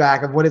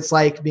feedback of what it's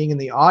like being in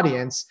the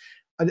audience.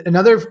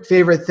 Another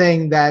favorite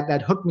thing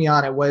that hooked me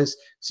on it was,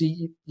 so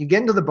you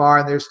get into the bar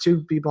and there's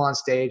 2 people on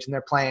stage and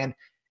they're playing,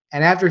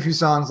 and after a few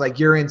songs, like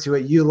you're into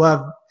it, you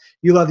love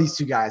these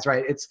 2 guys,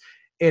 right?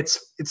 It's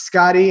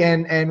Scotty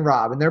and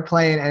Rob, and they're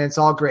playing and it's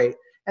all great.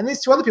 And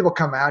these 2 other people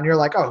come out and you're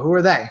like, oh, who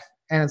are they?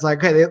 And it's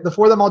like, hey, the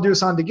 4 of them all do a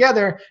song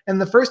together,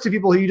 and the first 2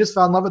 people who you just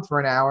fell in love with for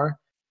an hour,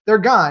 they're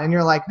gone. And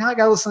you're like, now I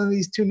got to listen to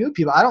these 2 new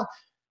people. I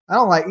I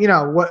don't like,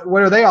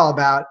 what are they all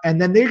about?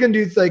 And then they're going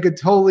to do like a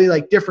totally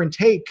like different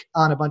take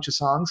on a bunch of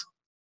songs.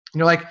 And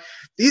you're like,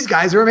 these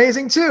guys are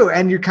amazing too.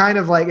 And you're kind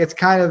of like, it's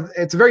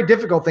a very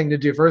difficult thing to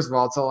do. First of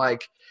all, to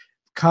like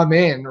come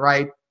in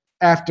right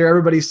after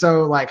everybody's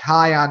so like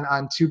high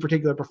on two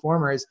particular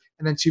performers,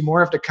 and then two more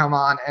have to come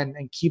on and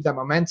keep that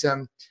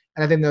momentum.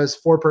 And I think those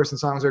 4-person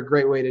songs are a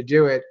great way to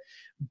do it.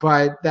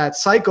 But that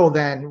cycle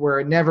then where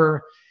it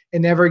never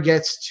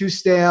gets too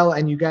stale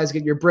and you guys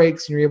get your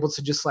breaks and you're able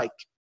to just like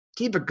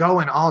keep it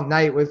going all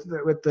night with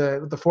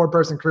the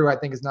 4-person crew, I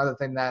think is another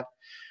thing that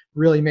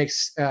really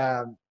makes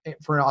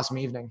for an awesome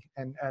evening,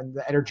 and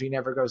the energy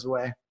never goes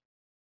away.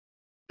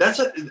 That's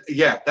a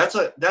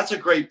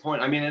great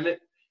point. I mean, and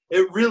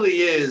it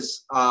really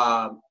is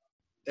a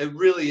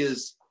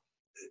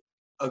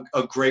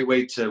great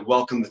way to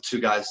welcome the two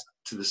guys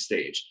to the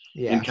stage.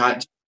 Yeah.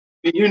 And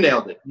you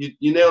nailed it.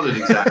 You nailed it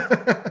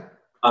exactly.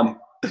 And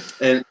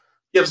it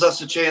gives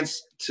us a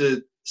chance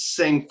to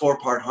sing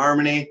 4-part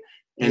harmony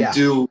and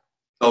do,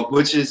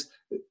 which is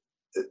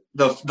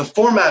the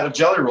format of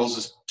Jellyrolls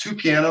is 2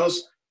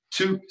 pianos,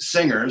 2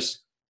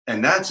 singers,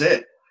 and that's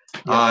it.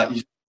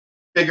 You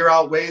figure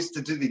out ways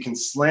to do. You can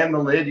slam the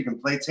lid. You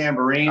can play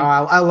tambourine.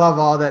 I love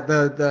all that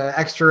the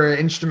extra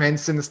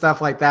instruments and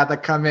stuff like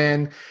that come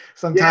in.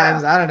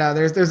 Sometimes I don't know.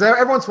 There's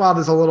every once in a while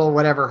there's a little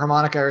whatever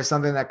harmonica or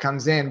something that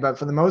comes in, but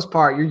for the most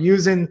part you're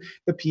using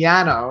the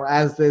piano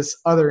as this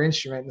other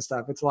instrument and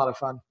stuff. It's a lot of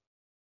fun.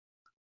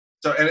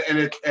 So and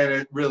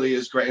it really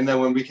is great. And then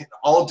when we can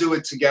all do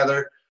it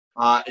together,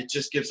 it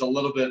just gives a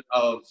little bit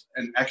of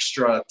an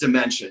extra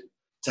dimension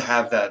to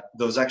have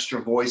those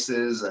extra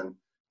voices. And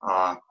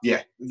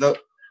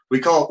we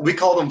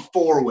call them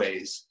 4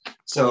 ways.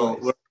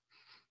 So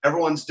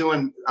everyone's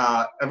doing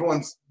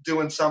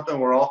something.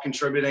 We're all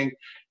contributing,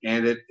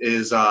 and it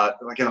is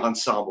like an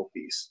ensemble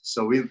piece.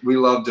 So we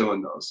love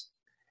doing those.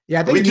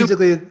 Yeah, I think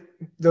musically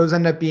those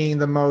end up being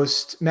the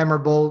most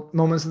memorable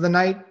moments of the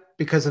night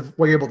because of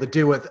what you're able to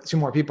do with 2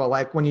 more people.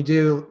 Like when you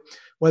do,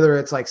 whether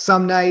it's like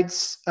Some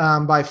Nights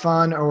by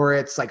Fun, or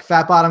it's like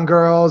Fat Bottom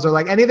Girls, or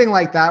like anything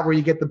like that where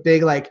you get the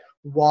big like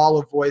wall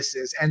of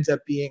voices, ends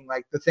up being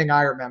like the thing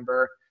I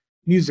remember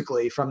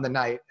musically from the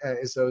night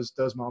is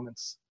those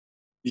moments.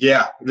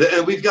 Yeah,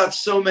 and we've got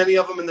so many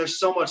of them, and they're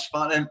so much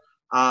fun,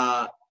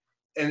 and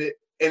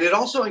it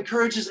also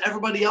encourages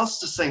everybody else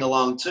to sing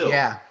along too.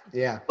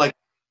 Yeah. Like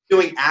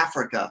doing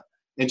Africa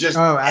and just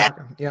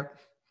Africa. Yep.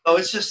 Oh,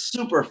 it's just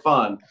super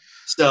fun.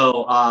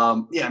 So I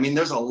mean,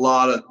 there's a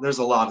lot of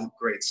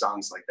great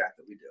songs like that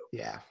we do.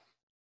 Yeah,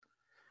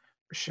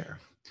 for sure.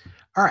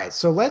 All right,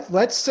 so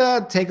let's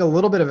take a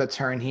little bit of a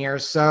turn here.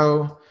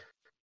 So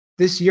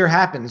this year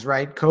happens,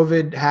 right?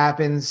 COVID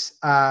happens.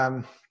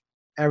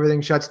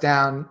 Everything shuts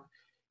down.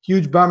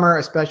 Huge bummer,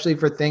 especially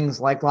for things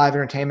like live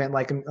entertainment,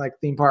 like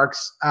theme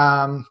parks.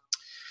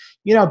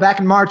 Back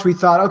in March, we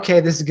thought, okay,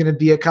 this is going to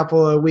be a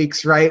couple of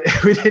weeks, right?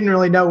 We didn't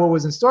really know what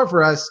was in store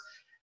for us.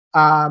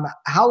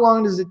 How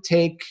long does it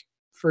take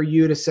for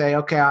you to say,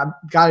 okay, I've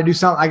got to do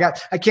something.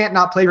 I can't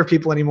not play for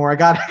people anymore. I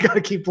got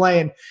to keep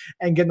playing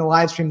and getting the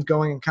live streams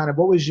going. And kind of,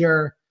 what was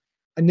your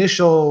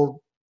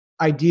initial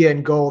idea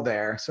and goal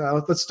there?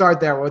 So let's start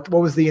there. What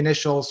was the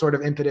initial sort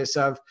of impetus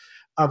of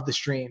the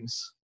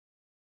streams?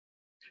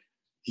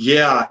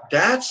 Yeah,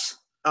 that's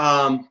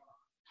it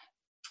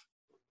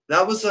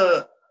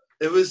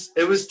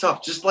was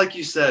tough. Just like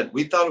you said,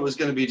 we thought it was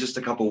going to be just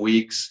a couple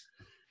weeks,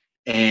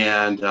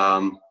 and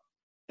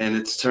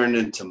it's turned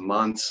into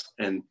months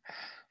and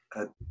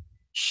a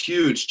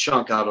huge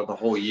chunk out of the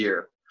whole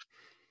year.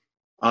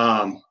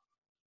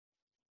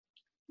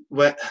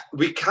 When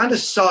we kind of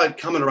saw it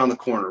coming around the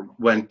corner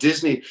when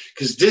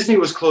because Disney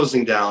was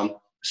closing down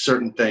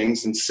certain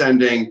things and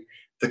sending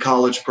the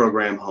college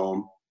program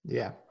home.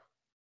 Yeah.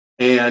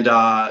 And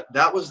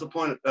that was the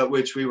point at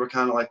which we were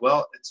kind of like,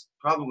 well, it's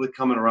probably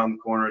coming around the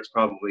corner. It's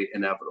probably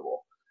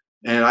inevitable.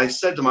 And I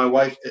said to my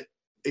wife,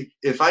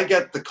 if I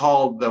get the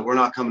call that we're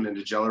not coming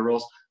into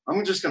Jellyrolls,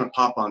 I'm just going to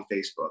pop on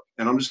Facebook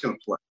and I'm just going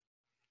to play,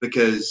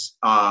 because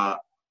I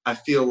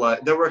feel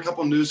like there were a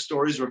couple news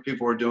stories where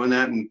people were doing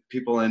that, and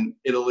people in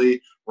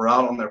Italy were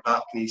out on their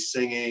balcony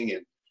singing.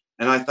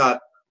 And I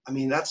thought, I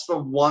mean, that's the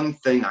one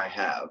thing I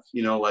have,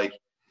 like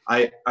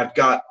I've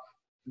got,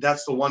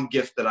 that's the one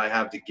gift that I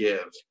have to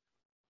give.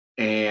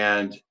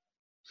 And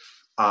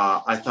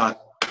I thought,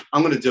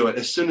 I'm going to do it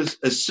as soon as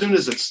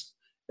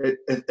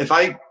if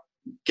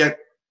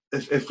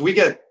we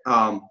get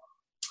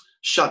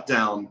shut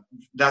down,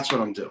 that's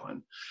what I'm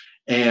doing.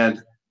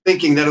 And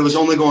thinking that it was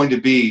only going to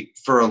be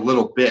for a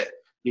little bit,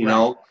 you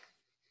know,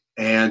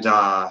 and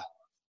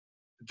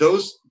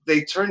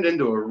they turned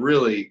into a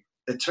really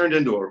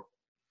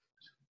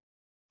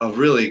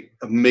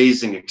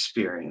amazing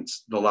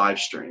experience, the live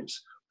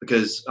streams,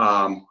 because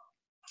I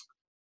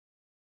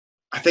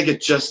think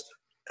it just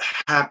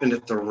happened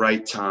at the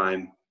right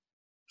time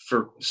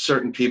for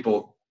certain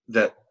people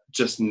that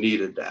just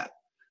needed that.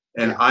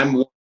 And I'm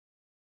one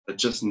that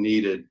just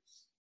needed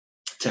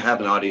to have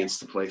an audience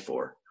to play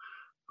for.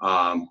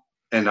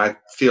 And I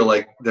feel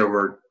like there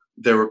were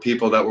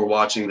people that were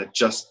watching that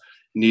just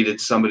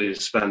needed somebody to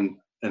spend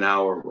an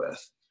hour with.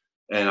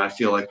 And I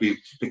feel like we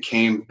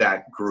became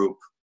that group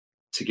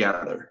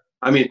together.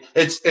 I mean,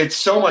 it's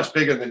so much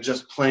bigger than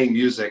just playing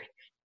music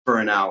for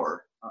an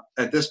hour.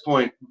 At this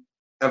point,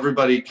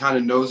 everybody kind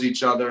of knows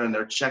each other and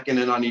they're checking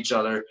in on each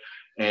other.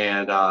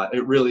 And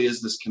it really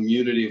is this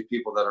community of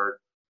people that are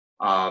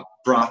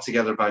brought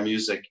together by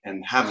music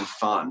and having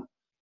fun.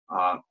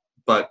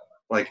 But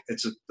like,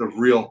 it's a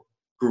real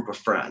group of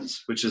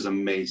friends, which is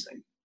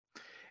amazing.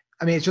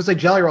 I mean, it's just like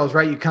Jellyrolls,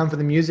 right? You come for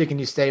the music and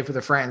you stay for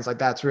the friends. Like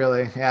that's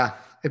really, yeah,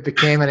 it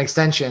became an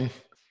extension.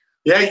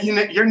 Yeah,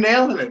 you're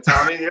nailing it,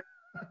 Tommy.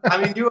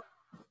 You're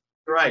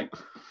right.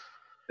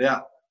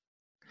 Yeah.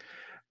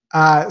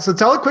 So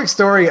tell a quick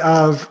story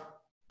of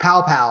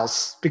Pal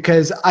Pals,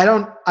 because I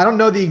don't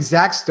know the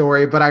exact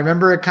story, but I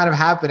remember it kind of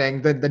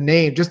happening. The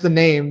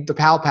name, the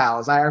Pal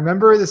Pals. I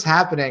remember this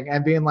happening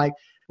and being like,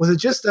 was it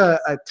just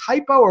a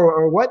typo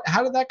or what?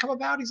 How did that come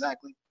about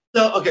exactly?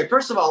 So, okay,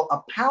 first of all, a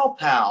Pal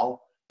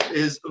Pal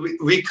is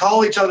we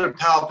call each other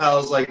Pal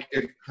Pals like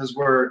because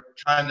we're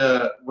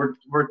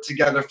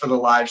together for the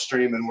live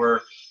stream, and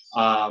we're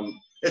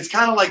it's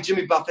kind of like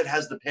Jimmy Buffett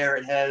has the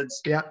parrot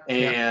heads,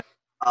 and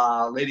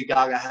Lady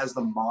Gaga has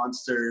the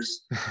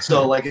monsters.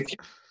 So like if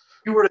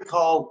you were to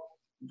call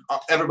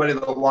everybody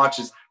that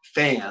watches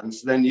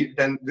fans, then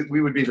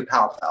we would be the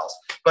Pal Pals.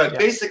 But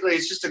basically,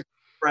 it's just a group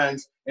of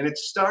friends, and it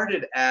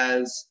started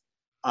as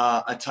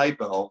a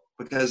typo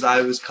because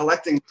I was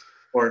collecting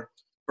for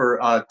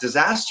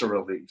disaster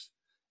relief.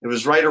 It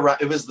was right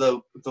around. It was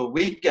the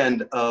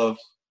weekend of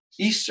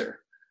Easter,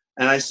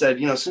 and I said,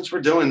 since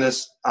we're doing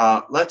this,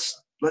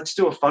 let's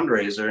do a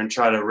fundraiser and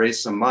try to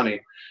raise some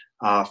money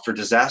for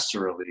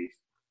disaster relief.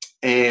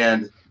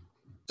 And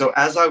so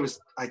as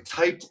I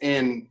typed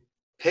in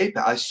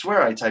PayPal. I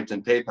swear I typed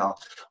in PayPal,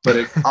 but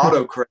it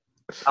autocorrected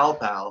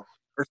PayPal,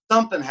 or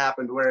something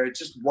happened where it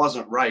just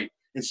wasn't right.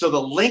 And so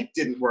the link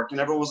didn't work, and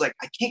everyone was like,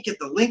 I can't get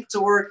the link to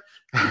work.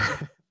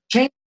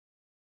 Change.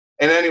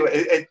 And anyway,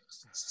 it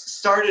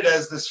started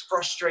as this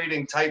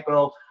frustrating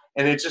typo,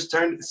 and it just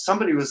turned,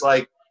 somebody was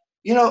like,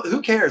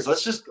 who cares?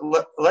 Let's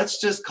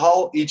just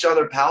call each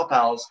other Pal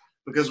Pals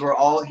because we're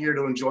all here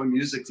to enjoy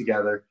music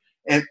together.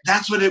 And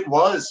that's what it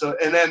was. So,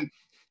 and then,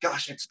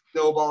 gosh, it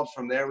snowballed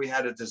from there. We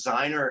had a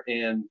designer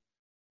in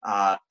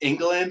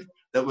England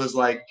that was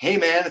like, hey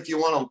man, if you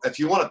want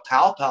a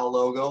Pal Pal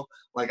logo,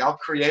 like I'll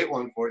create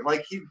one for you.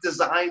 Like he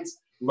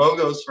designs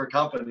logos for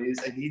companies,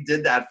 and he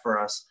did that for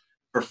us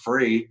for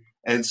free.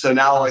 And so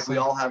now like we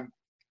all have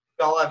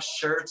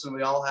shirts, and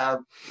we all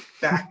have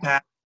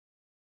backpacks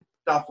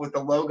stuff with the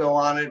logo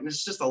on it, and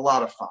it's just a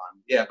lot of fun.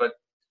 Yeah, but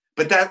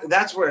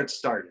that's where it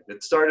started.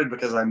 It started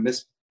because I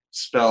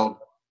misspelled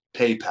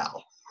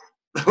PayPal.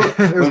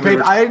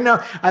 I didn't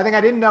know. I think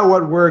I didn't know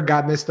what word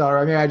got misspelled,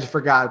 or maybe I just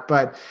forgot.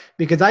 But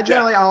because I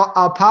generally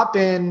I'll pop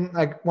in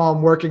like while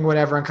I'm working,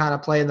 whatever, and kind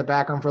of play in the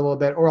background for a little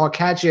bit, or I'll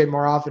catch it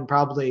more often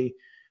probably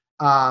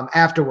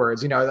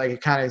afterwards. Like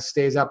it kind of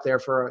stays up there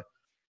for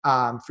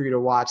you to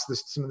watch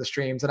some of the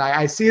streams. And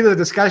I see the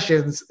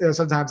discussions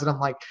sometimes, and I'm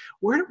like,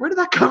 where did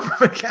that come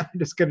from again? I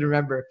just couldn't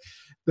remember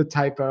the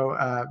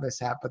typo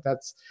mishap. But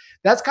that's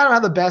kind of how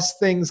the best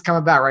things come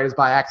about, right? Is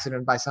by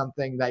accident, by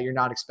something that you're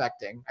not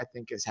expecting, I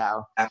think is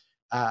how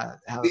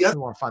the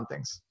more fun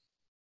things.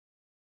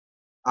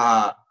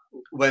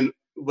 When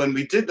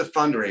we did the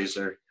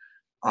fundraiser,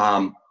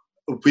 I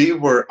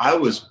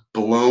was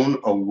blown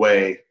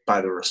away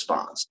by the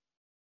response.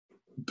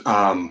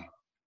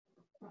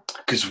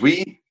 Because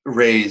we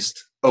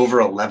raised over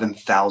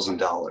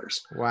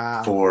 $11,000.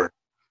 Wow.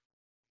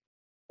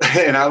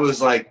 And I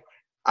was like,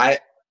 I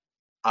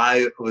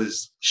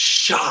was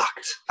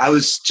shocked. I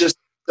was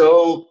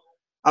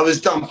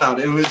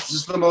dumbfounded. It was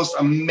just the most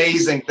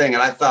amazing thing.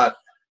 And I thought,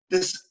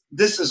 this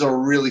is a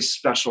really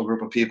special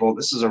group of people.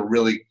 This is a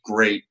really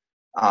great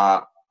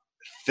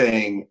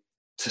thing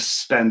to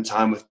spend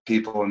time with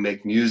people and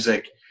make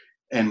music.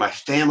 And my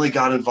family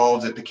got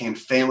involved. It became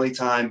family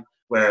time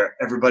where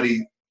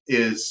everybody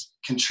is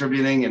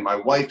contributing, and my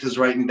wife is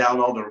writing down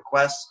all the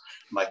requests.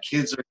 My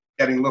kids are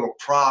getting little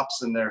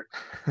props, and they're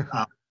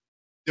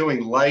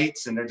doing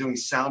lights, and they're doing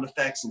sound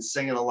effects and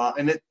singing a lot.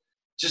 And it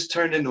just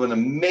turned into an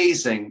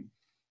amazing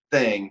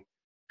thing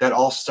that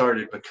all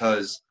started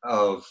because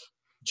of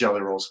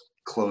Jellyrolls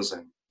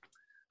closing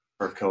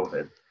for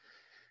COVID.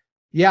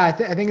 Yeah, I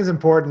think it's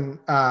important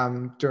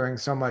during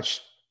so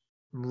much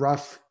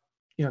rough,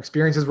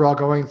 experiences we're all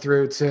going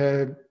through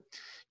to,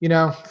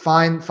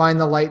 find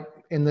the light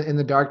in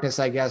the darkness,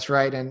 I guess,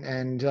 right?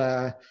 And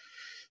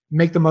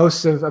make the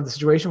most of the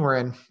situation we're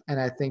in. And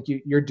I think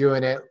you're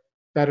doing it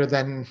better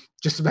than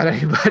just about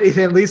anybody,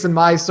 at least in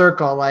my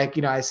circle. Like,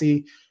 I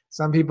see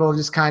some people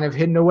just kind of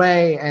hidden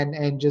away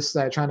and just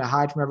trying to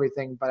hide from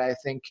everything. But I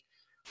think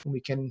when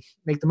we can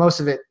make the most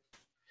of it,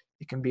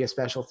 it can be a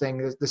special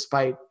thing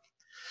despite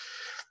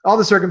all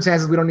the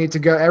circumstances. We don't need to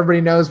go. Everybody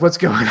knows what's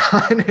going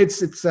on.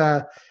 It's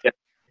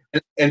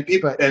and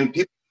people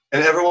and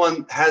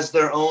everyone has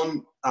their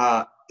own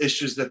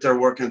issues that they're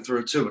working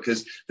through too,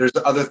 because there's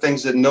other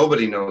things that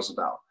nobody knows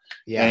about.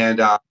 Yeah. And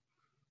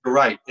you're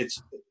right.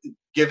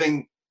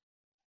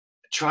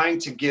 trying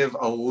to give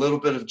a little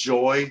bit of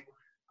joy,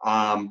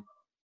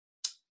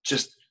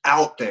 just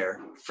out there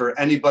for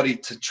anybody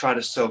to try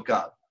to soak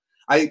up.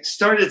 I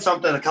started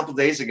something a couple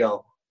days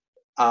ago,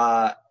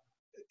 and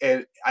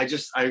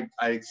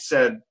I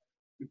said,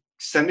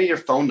 send me your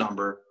phone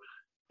number,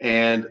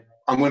 and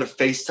I'm going to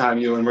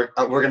FaceTime you, and we're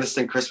going to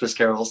sing Christmas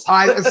carols.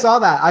 I saw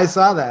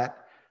that.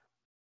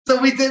 So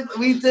we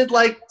did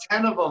like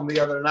 10 of them the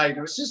other night.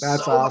 It was just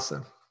That's so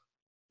awesome.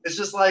 It's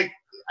just like,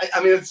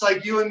 I mean, it's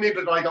like you and me,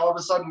 but like all of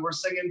a sudden we're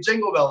singing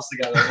Jingle Bells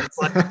together. It's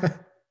like, I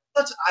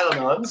don't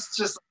know. It was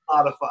just a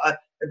lot of fun.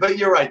 But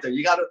you're right there.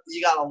 You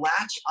gotta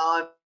latch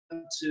on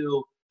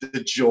to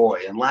the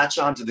joy and latch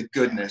on to the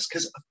goodness,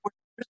 because of course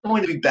there's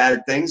going to be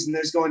bad things and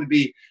there's going to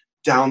be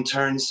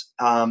downturns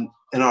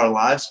in our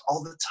lives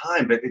all the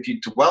time. But if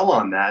you dwell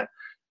on that,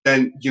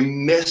 then you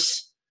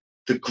miss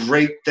the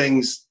great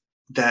things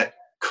that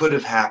could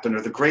have happened,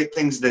 or the great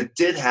things that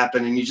did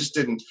happen, and you just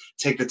didn't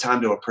take the time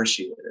to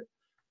appreciate it.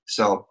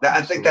 So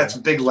I think that's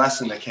a big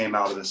lesson that came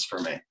out of this for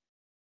me.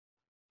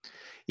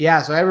 Yeah.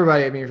 So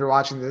everybody, I mean, if you're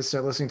watching this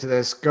or listening to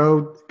this,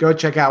 go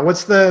check out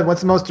what's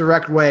the most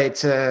direct way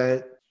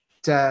to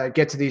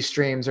get to these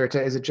streams, or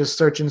is it just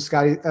searching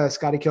Scotty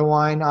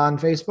Kilwine on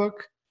Facebook?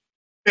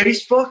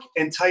 Facebook,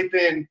 and type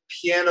in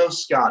Piano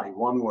Scotty,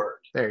 one word.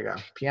 There you go.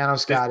 Piano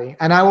Scotty.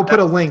 And I will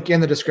put a link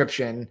in the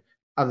description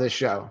of this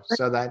show.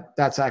 So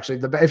that's actually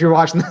if you're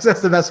watching this,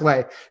 that's the best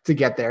way to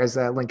get there, is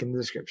a link in the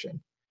description.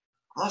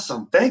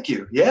 Awesome. Thank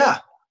you. Yeah.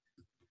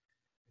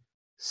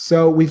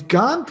 So we've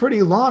gone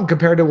pretty long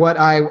compared to what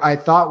I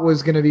thought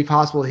was going to be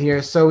possible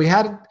here. So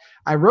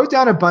I wrote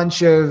down a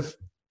bunch of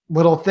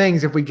little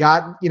things if we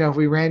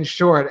ran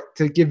short,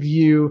 to give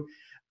you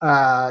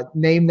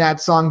name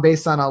that song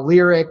based on a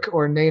lyric,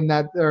 or name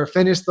that, or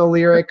finish the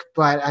lyric.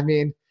 But I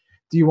mean,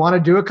 do you want to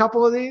do a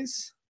couple of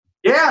these?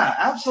 Yeah,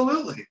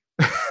 absolutely.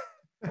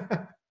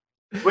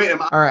 Wait,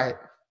 all right.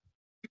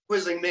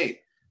 Quizzing me?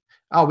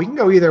 Oh, we can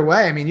go either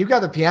way. I mean, you've got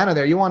the piano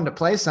there. You wanted to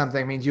play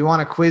something. I mean, do you want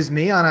to quiz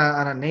me on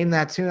a name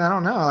that tune? I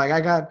don't know.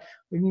 Like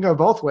we can go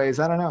both ways.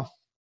 I don't know.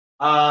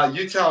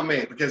 You tell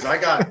me, because I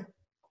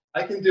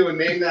can do a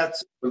name that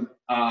tune.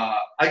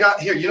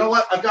 Here, you know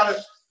what? I've got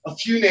a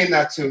few name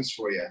that tunes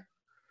for you.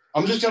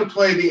 I'm just going to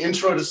play the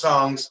intro to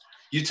songs.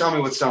 You tell me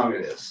what song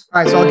it is.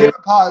 All right. So I'll give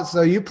a pause.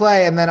 So you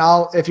play, and then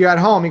if you're at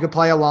home, you can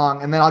play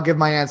along, and then I'll give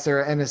my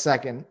answer in a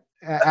second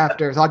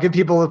after. So I'll give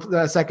people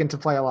a second to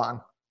play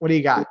along. What do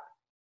you got?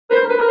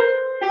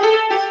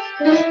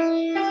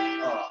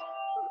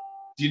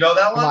 Do you know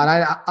that one? Come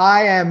on,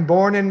 I am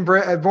born and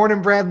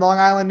bred Long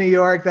Island, New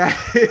York. That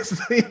is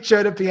the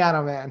intro to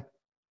Piano Man.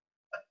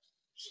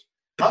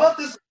 How about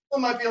this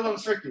one? Might be a little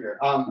trickier.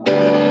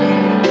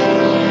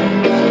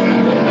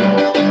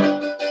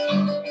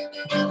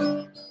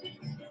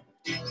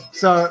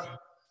 So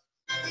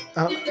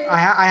I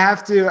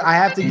have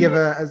to give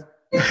a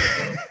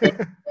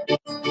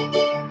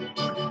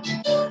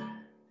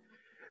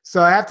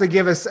So I have to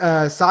give us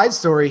a side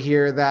story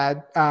here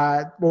that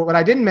what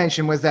I didn't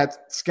mention was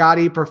that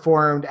Scotty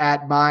performed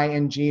at my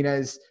and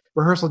Gina's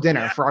rehearsal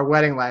dinner for our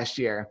wedding last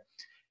year.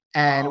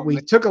 And we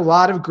took a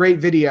lot of great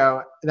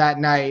video that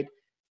night,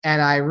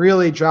 and I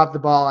really dropped the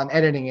ball on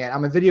editing it.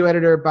 I'm a video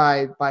editor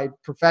by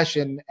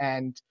profession,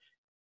 and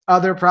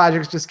other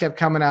projects just kept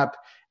coming up.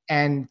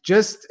 And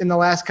just in the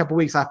last couple of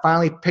weeks, I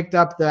finally picked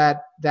up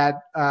that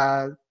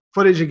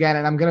footage again,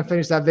 and I'm going to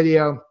finish that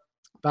video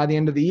by the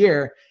end of the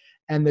year.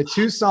 And the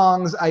two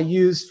songs I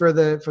used for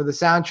the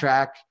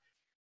soundtrack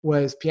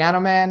was Piano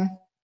Man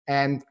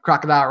and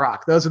Crocodile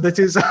Rock. Those are the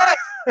two songs.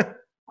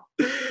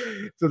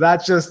 So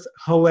that's just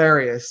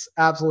hilarious.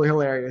 Absolutely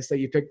hilarious that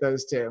you picked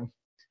those two.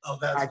 Oh,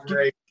 that's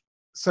great.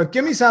 So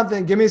give me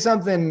something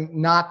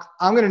not,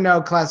 I'm going to know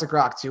classic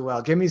rock too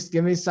well. Give me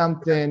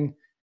something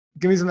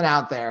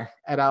out there,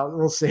 and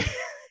we'll see.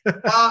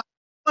 I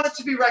want it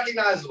to be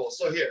recognizable.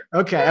 So here.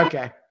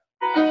 Okay.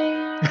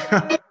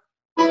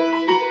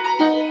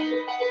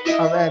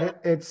 Oh man,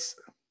 it's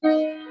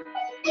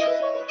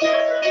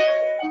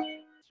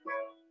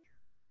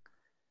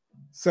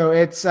so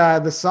it's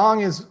the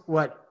song is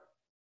what,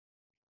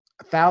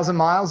 1,000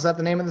 Miles? Is that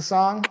the name of the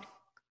song?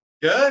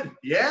 Good,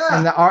 yeah.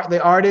 And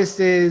the artist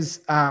is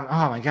oh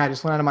my god, it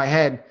just went out of my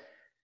head.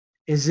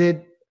 Is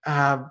it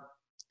I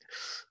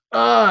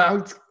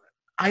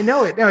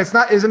know it. No, it's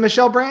not. Is it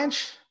Michelle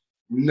Branch?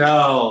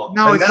 No,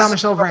 it's not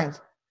Michelle Branch.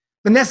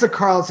 Vanessa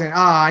Carlton.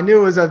 I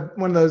knew it was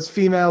one of those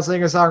female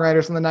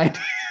singer-songwriters from the 90s.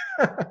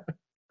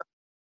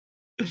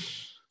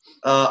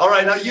 All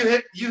right, now you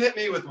hit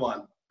me with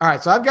one. All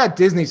right, so I've got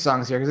Disney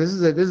songs here because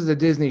this is a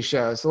Disney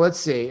show. So let's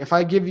see. If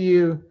I give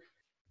you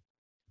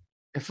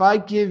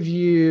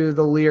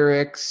the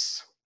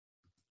lyrics,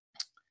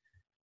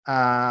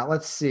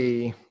 let's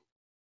see.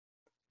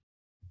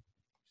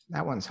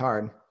 That one's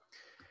hard.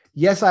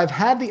 Yes, I've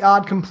had the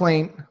odd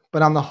complaint,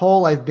 but on the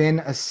whole, I've been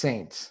a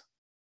saint.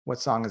 What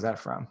song is that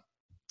from?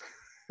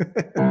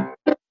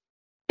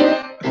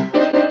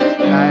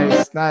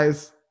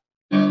 Nice.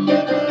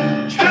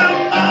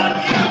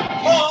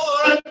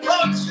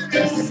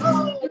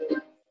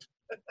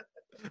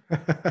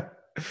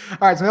 All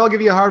right, so maybe I'll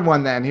give you a hard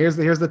one then. Here's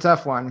the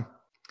tough one.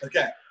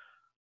 Okay.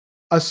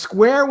 A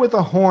square with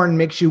a horn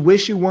makes you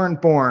wish you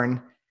weren't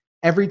born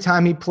every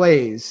time he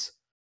plays.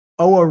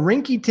 Oh, a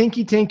rinky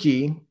tinky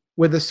tinky.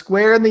 With a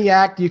square in the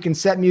act, you can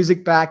set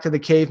music back to the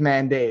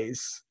caveman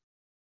days.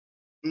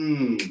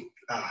 Everybody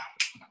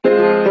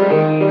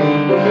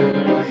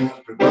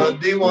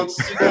wants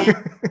to be.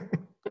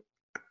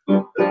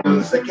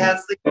 Who's the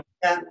cat's the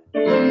cat?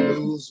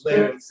 Who's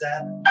where it's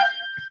at?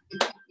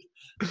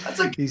 That's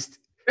like,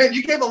 man,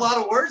 you gave a lot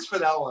of words for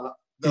that one.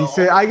 He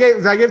said, I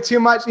give too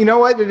much. You know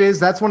what it is?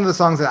 That's one of the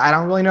songs that I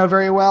don't really know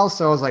very well.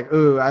 So I was like,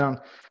 ooh,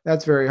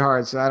 that's very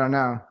hard. So I don't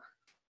know.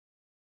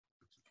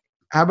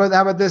 How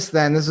about this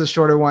then? This is a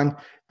shorter one.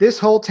 This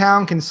whole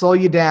town can slow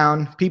you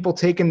down. People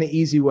taking the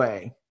easy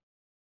way.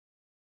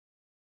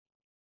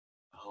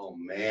 Oh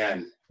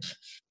man.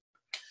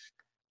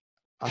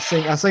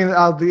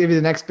 I'll give you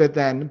the next bit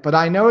then. But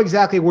I know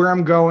exactly where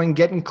I'm going,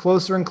 getting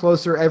closer and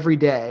closer every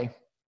day.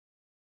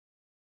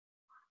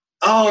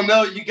 Oh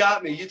no, you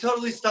got me. You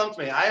totally stumped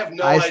me. I have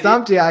no idea. I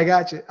stumped you. I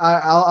got you.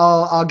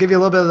 I'll give you a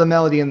little bit of the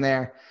melody in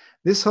there.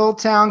 This whole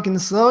town can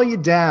slow you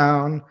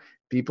down.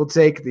 People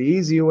take the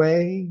easy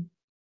way.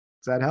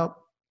 Does that help?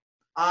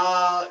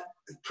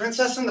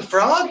 Princess and the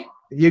Frog?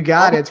 You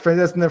got it. It's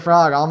Princess and the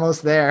Frog.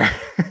 Almost there.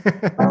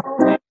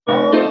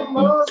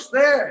 Almost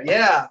there.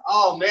 Yeah.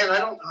 Oh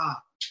man,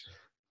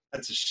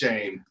 that's a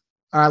shame.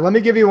 All right, let me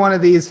give you one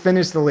of these.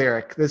 Finish the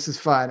lyric. This is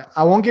fun.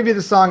 I won't give you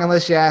the song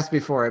unless you ask me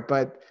for it,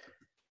 but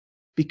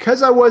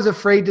because I was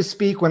afraid to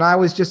speak when I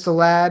was just a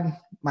lad,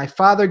 my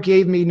father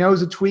gave me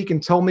nose a tweak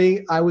and told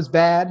me I was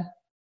bad.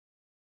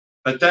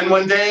 But then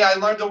one day I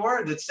learned a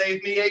word that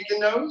saved me aching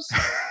nose.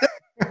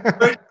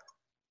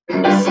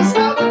 This is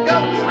how it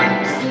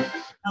goes.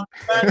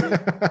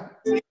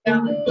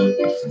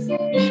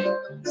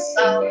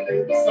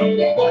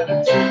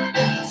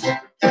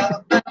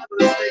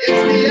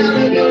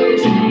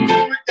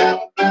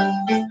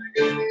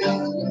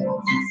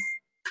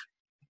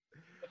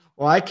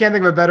 Well, I can't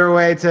think of a better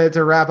way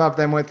to wrap up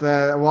than with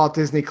the Walt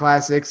Disney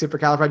classic,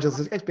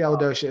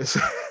 Supercalifragilisticexpialidocious.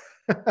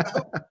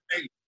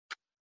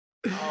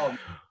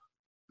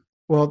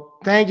 Well,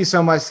 thank you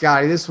so much,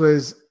 Scotty. This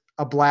was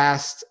a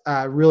blast.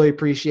 Really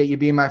appreciate you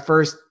being my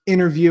first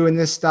interview in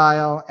this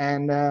style.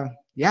 And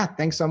yeah,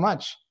 thanks so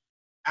much.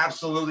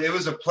 Absolutely. It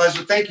was a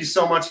pleasure. Thank you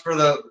so much for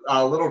the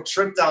little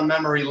trip down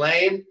memory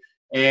lane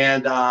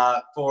and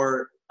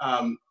for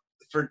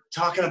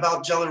talking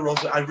about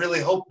Jellyrolls. I really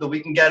hope that we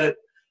can get it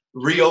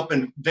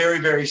reopened very,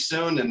 very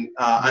soon. And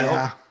I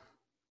hope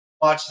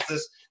watches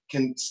this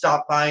can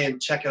stop by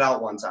and check it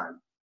out one time.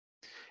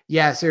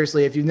 Yeah,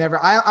 seriously. If you've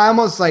never, I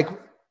almost like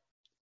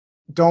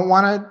don't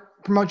want to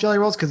promote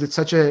Jellyrolls because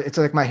it's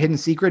like my hidden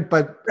secret,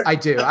 but I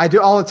do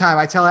all the time.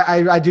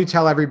 I do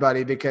tell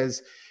everybody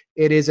because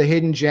it is a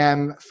hidden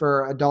gem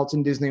for adults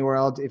in Disney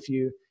World. If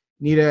you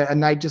need a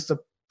night just to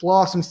blow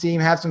off some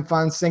steam, have some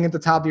fun, sing at the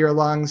top of your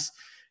lungs,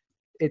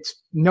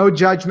 it's no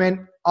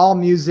judgment, all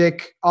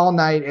music, all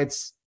night.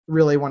 It's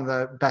really one of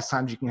the best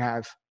times you can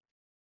have.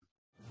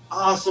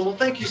 Awesome. Well,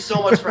 thank you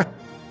so much for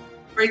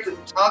great to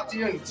talk to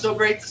you and so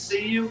great to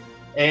see you.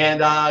 And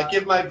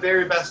give my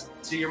very best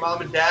to your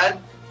mom and dad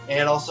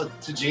and also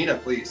to Gina,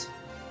 please.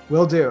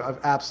 Will do.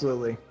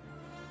 Absolutely.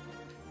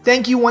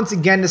 Thank you once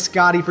again to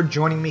Scotty for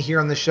joining me here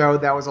on the show.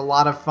 That was a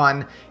lot of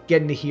fun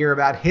getting to hear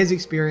about his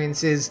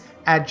experiences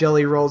at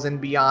Jellyrolls and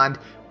beyond.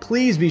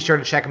 Please be sure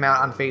to check him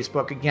out on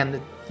Facebook. Again,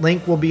 the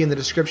link will be in the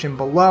description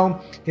below.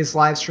 His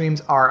live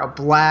streams are a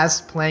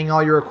blast, playing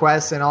all your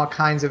requests and all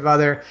kinds of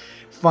other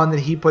fun that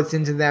he puts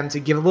into them to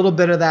give a little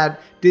bit of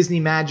that Disney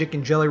magic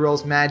and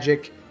Jellyrolls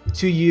magic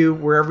to you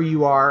wherever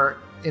you are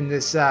in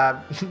this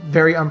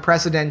very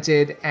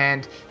unprecedented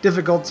and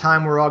difficult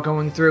time we're all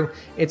going through.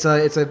 It's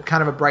a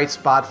kind of a bright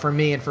spot for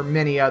me and for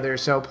many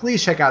others. So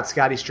please check out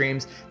Scotty's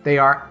streams. They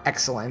are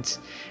excellent.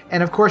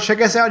 And of course,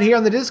 check us out here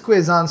on the Diz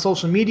Quiz on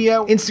social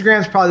media.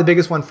 Instagram's probably the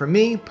biggest one for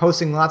me,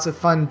 posting lots of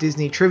fun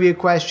Disney trivia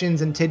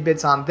questions and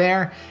tidbits on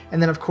there.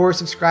 And then of course,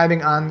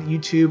 subscribing on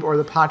YouTube or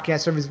the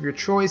podcast service of your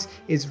choice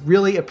is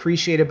really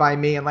appreciated by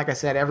me. And like I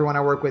said, everyone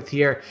I work with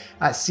here,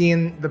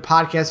 seeing the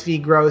podcast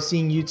feed grow,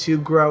 seeing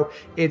YouTube grow,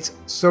 it's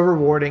so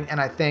rewarding.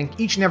 And I thank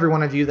each and every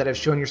one of you that have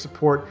shown your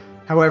support.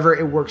 However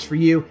it works for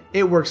you,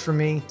 it works for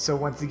me. So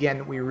once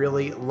again, we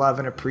really love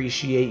and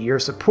appreciate your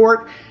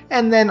support.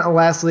 And then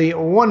lastly,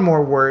 one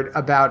more word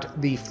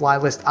about the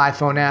Flylist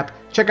iPhone app.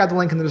 Check out the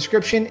link in the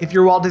description. If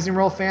you're a Walt Disney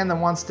World fan that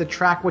wants to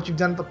track what you've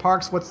done at the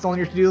parks, what's still on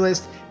your to-do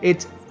list,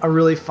 it's a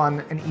really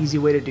fun and easy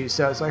way to do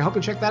so. So I hope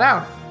you check that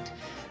out.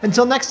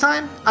 Until next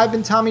time, I've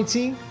been Tommy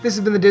T. This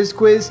has been the Diz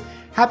Quiz.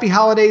 Happy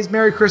holidays,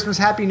 Merry Christmas,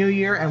 Happy New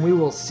Year, and we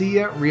will see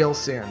you real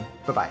soon.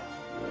 Bye-bye.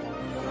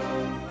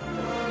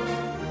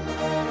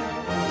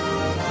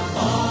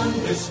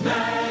 This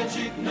man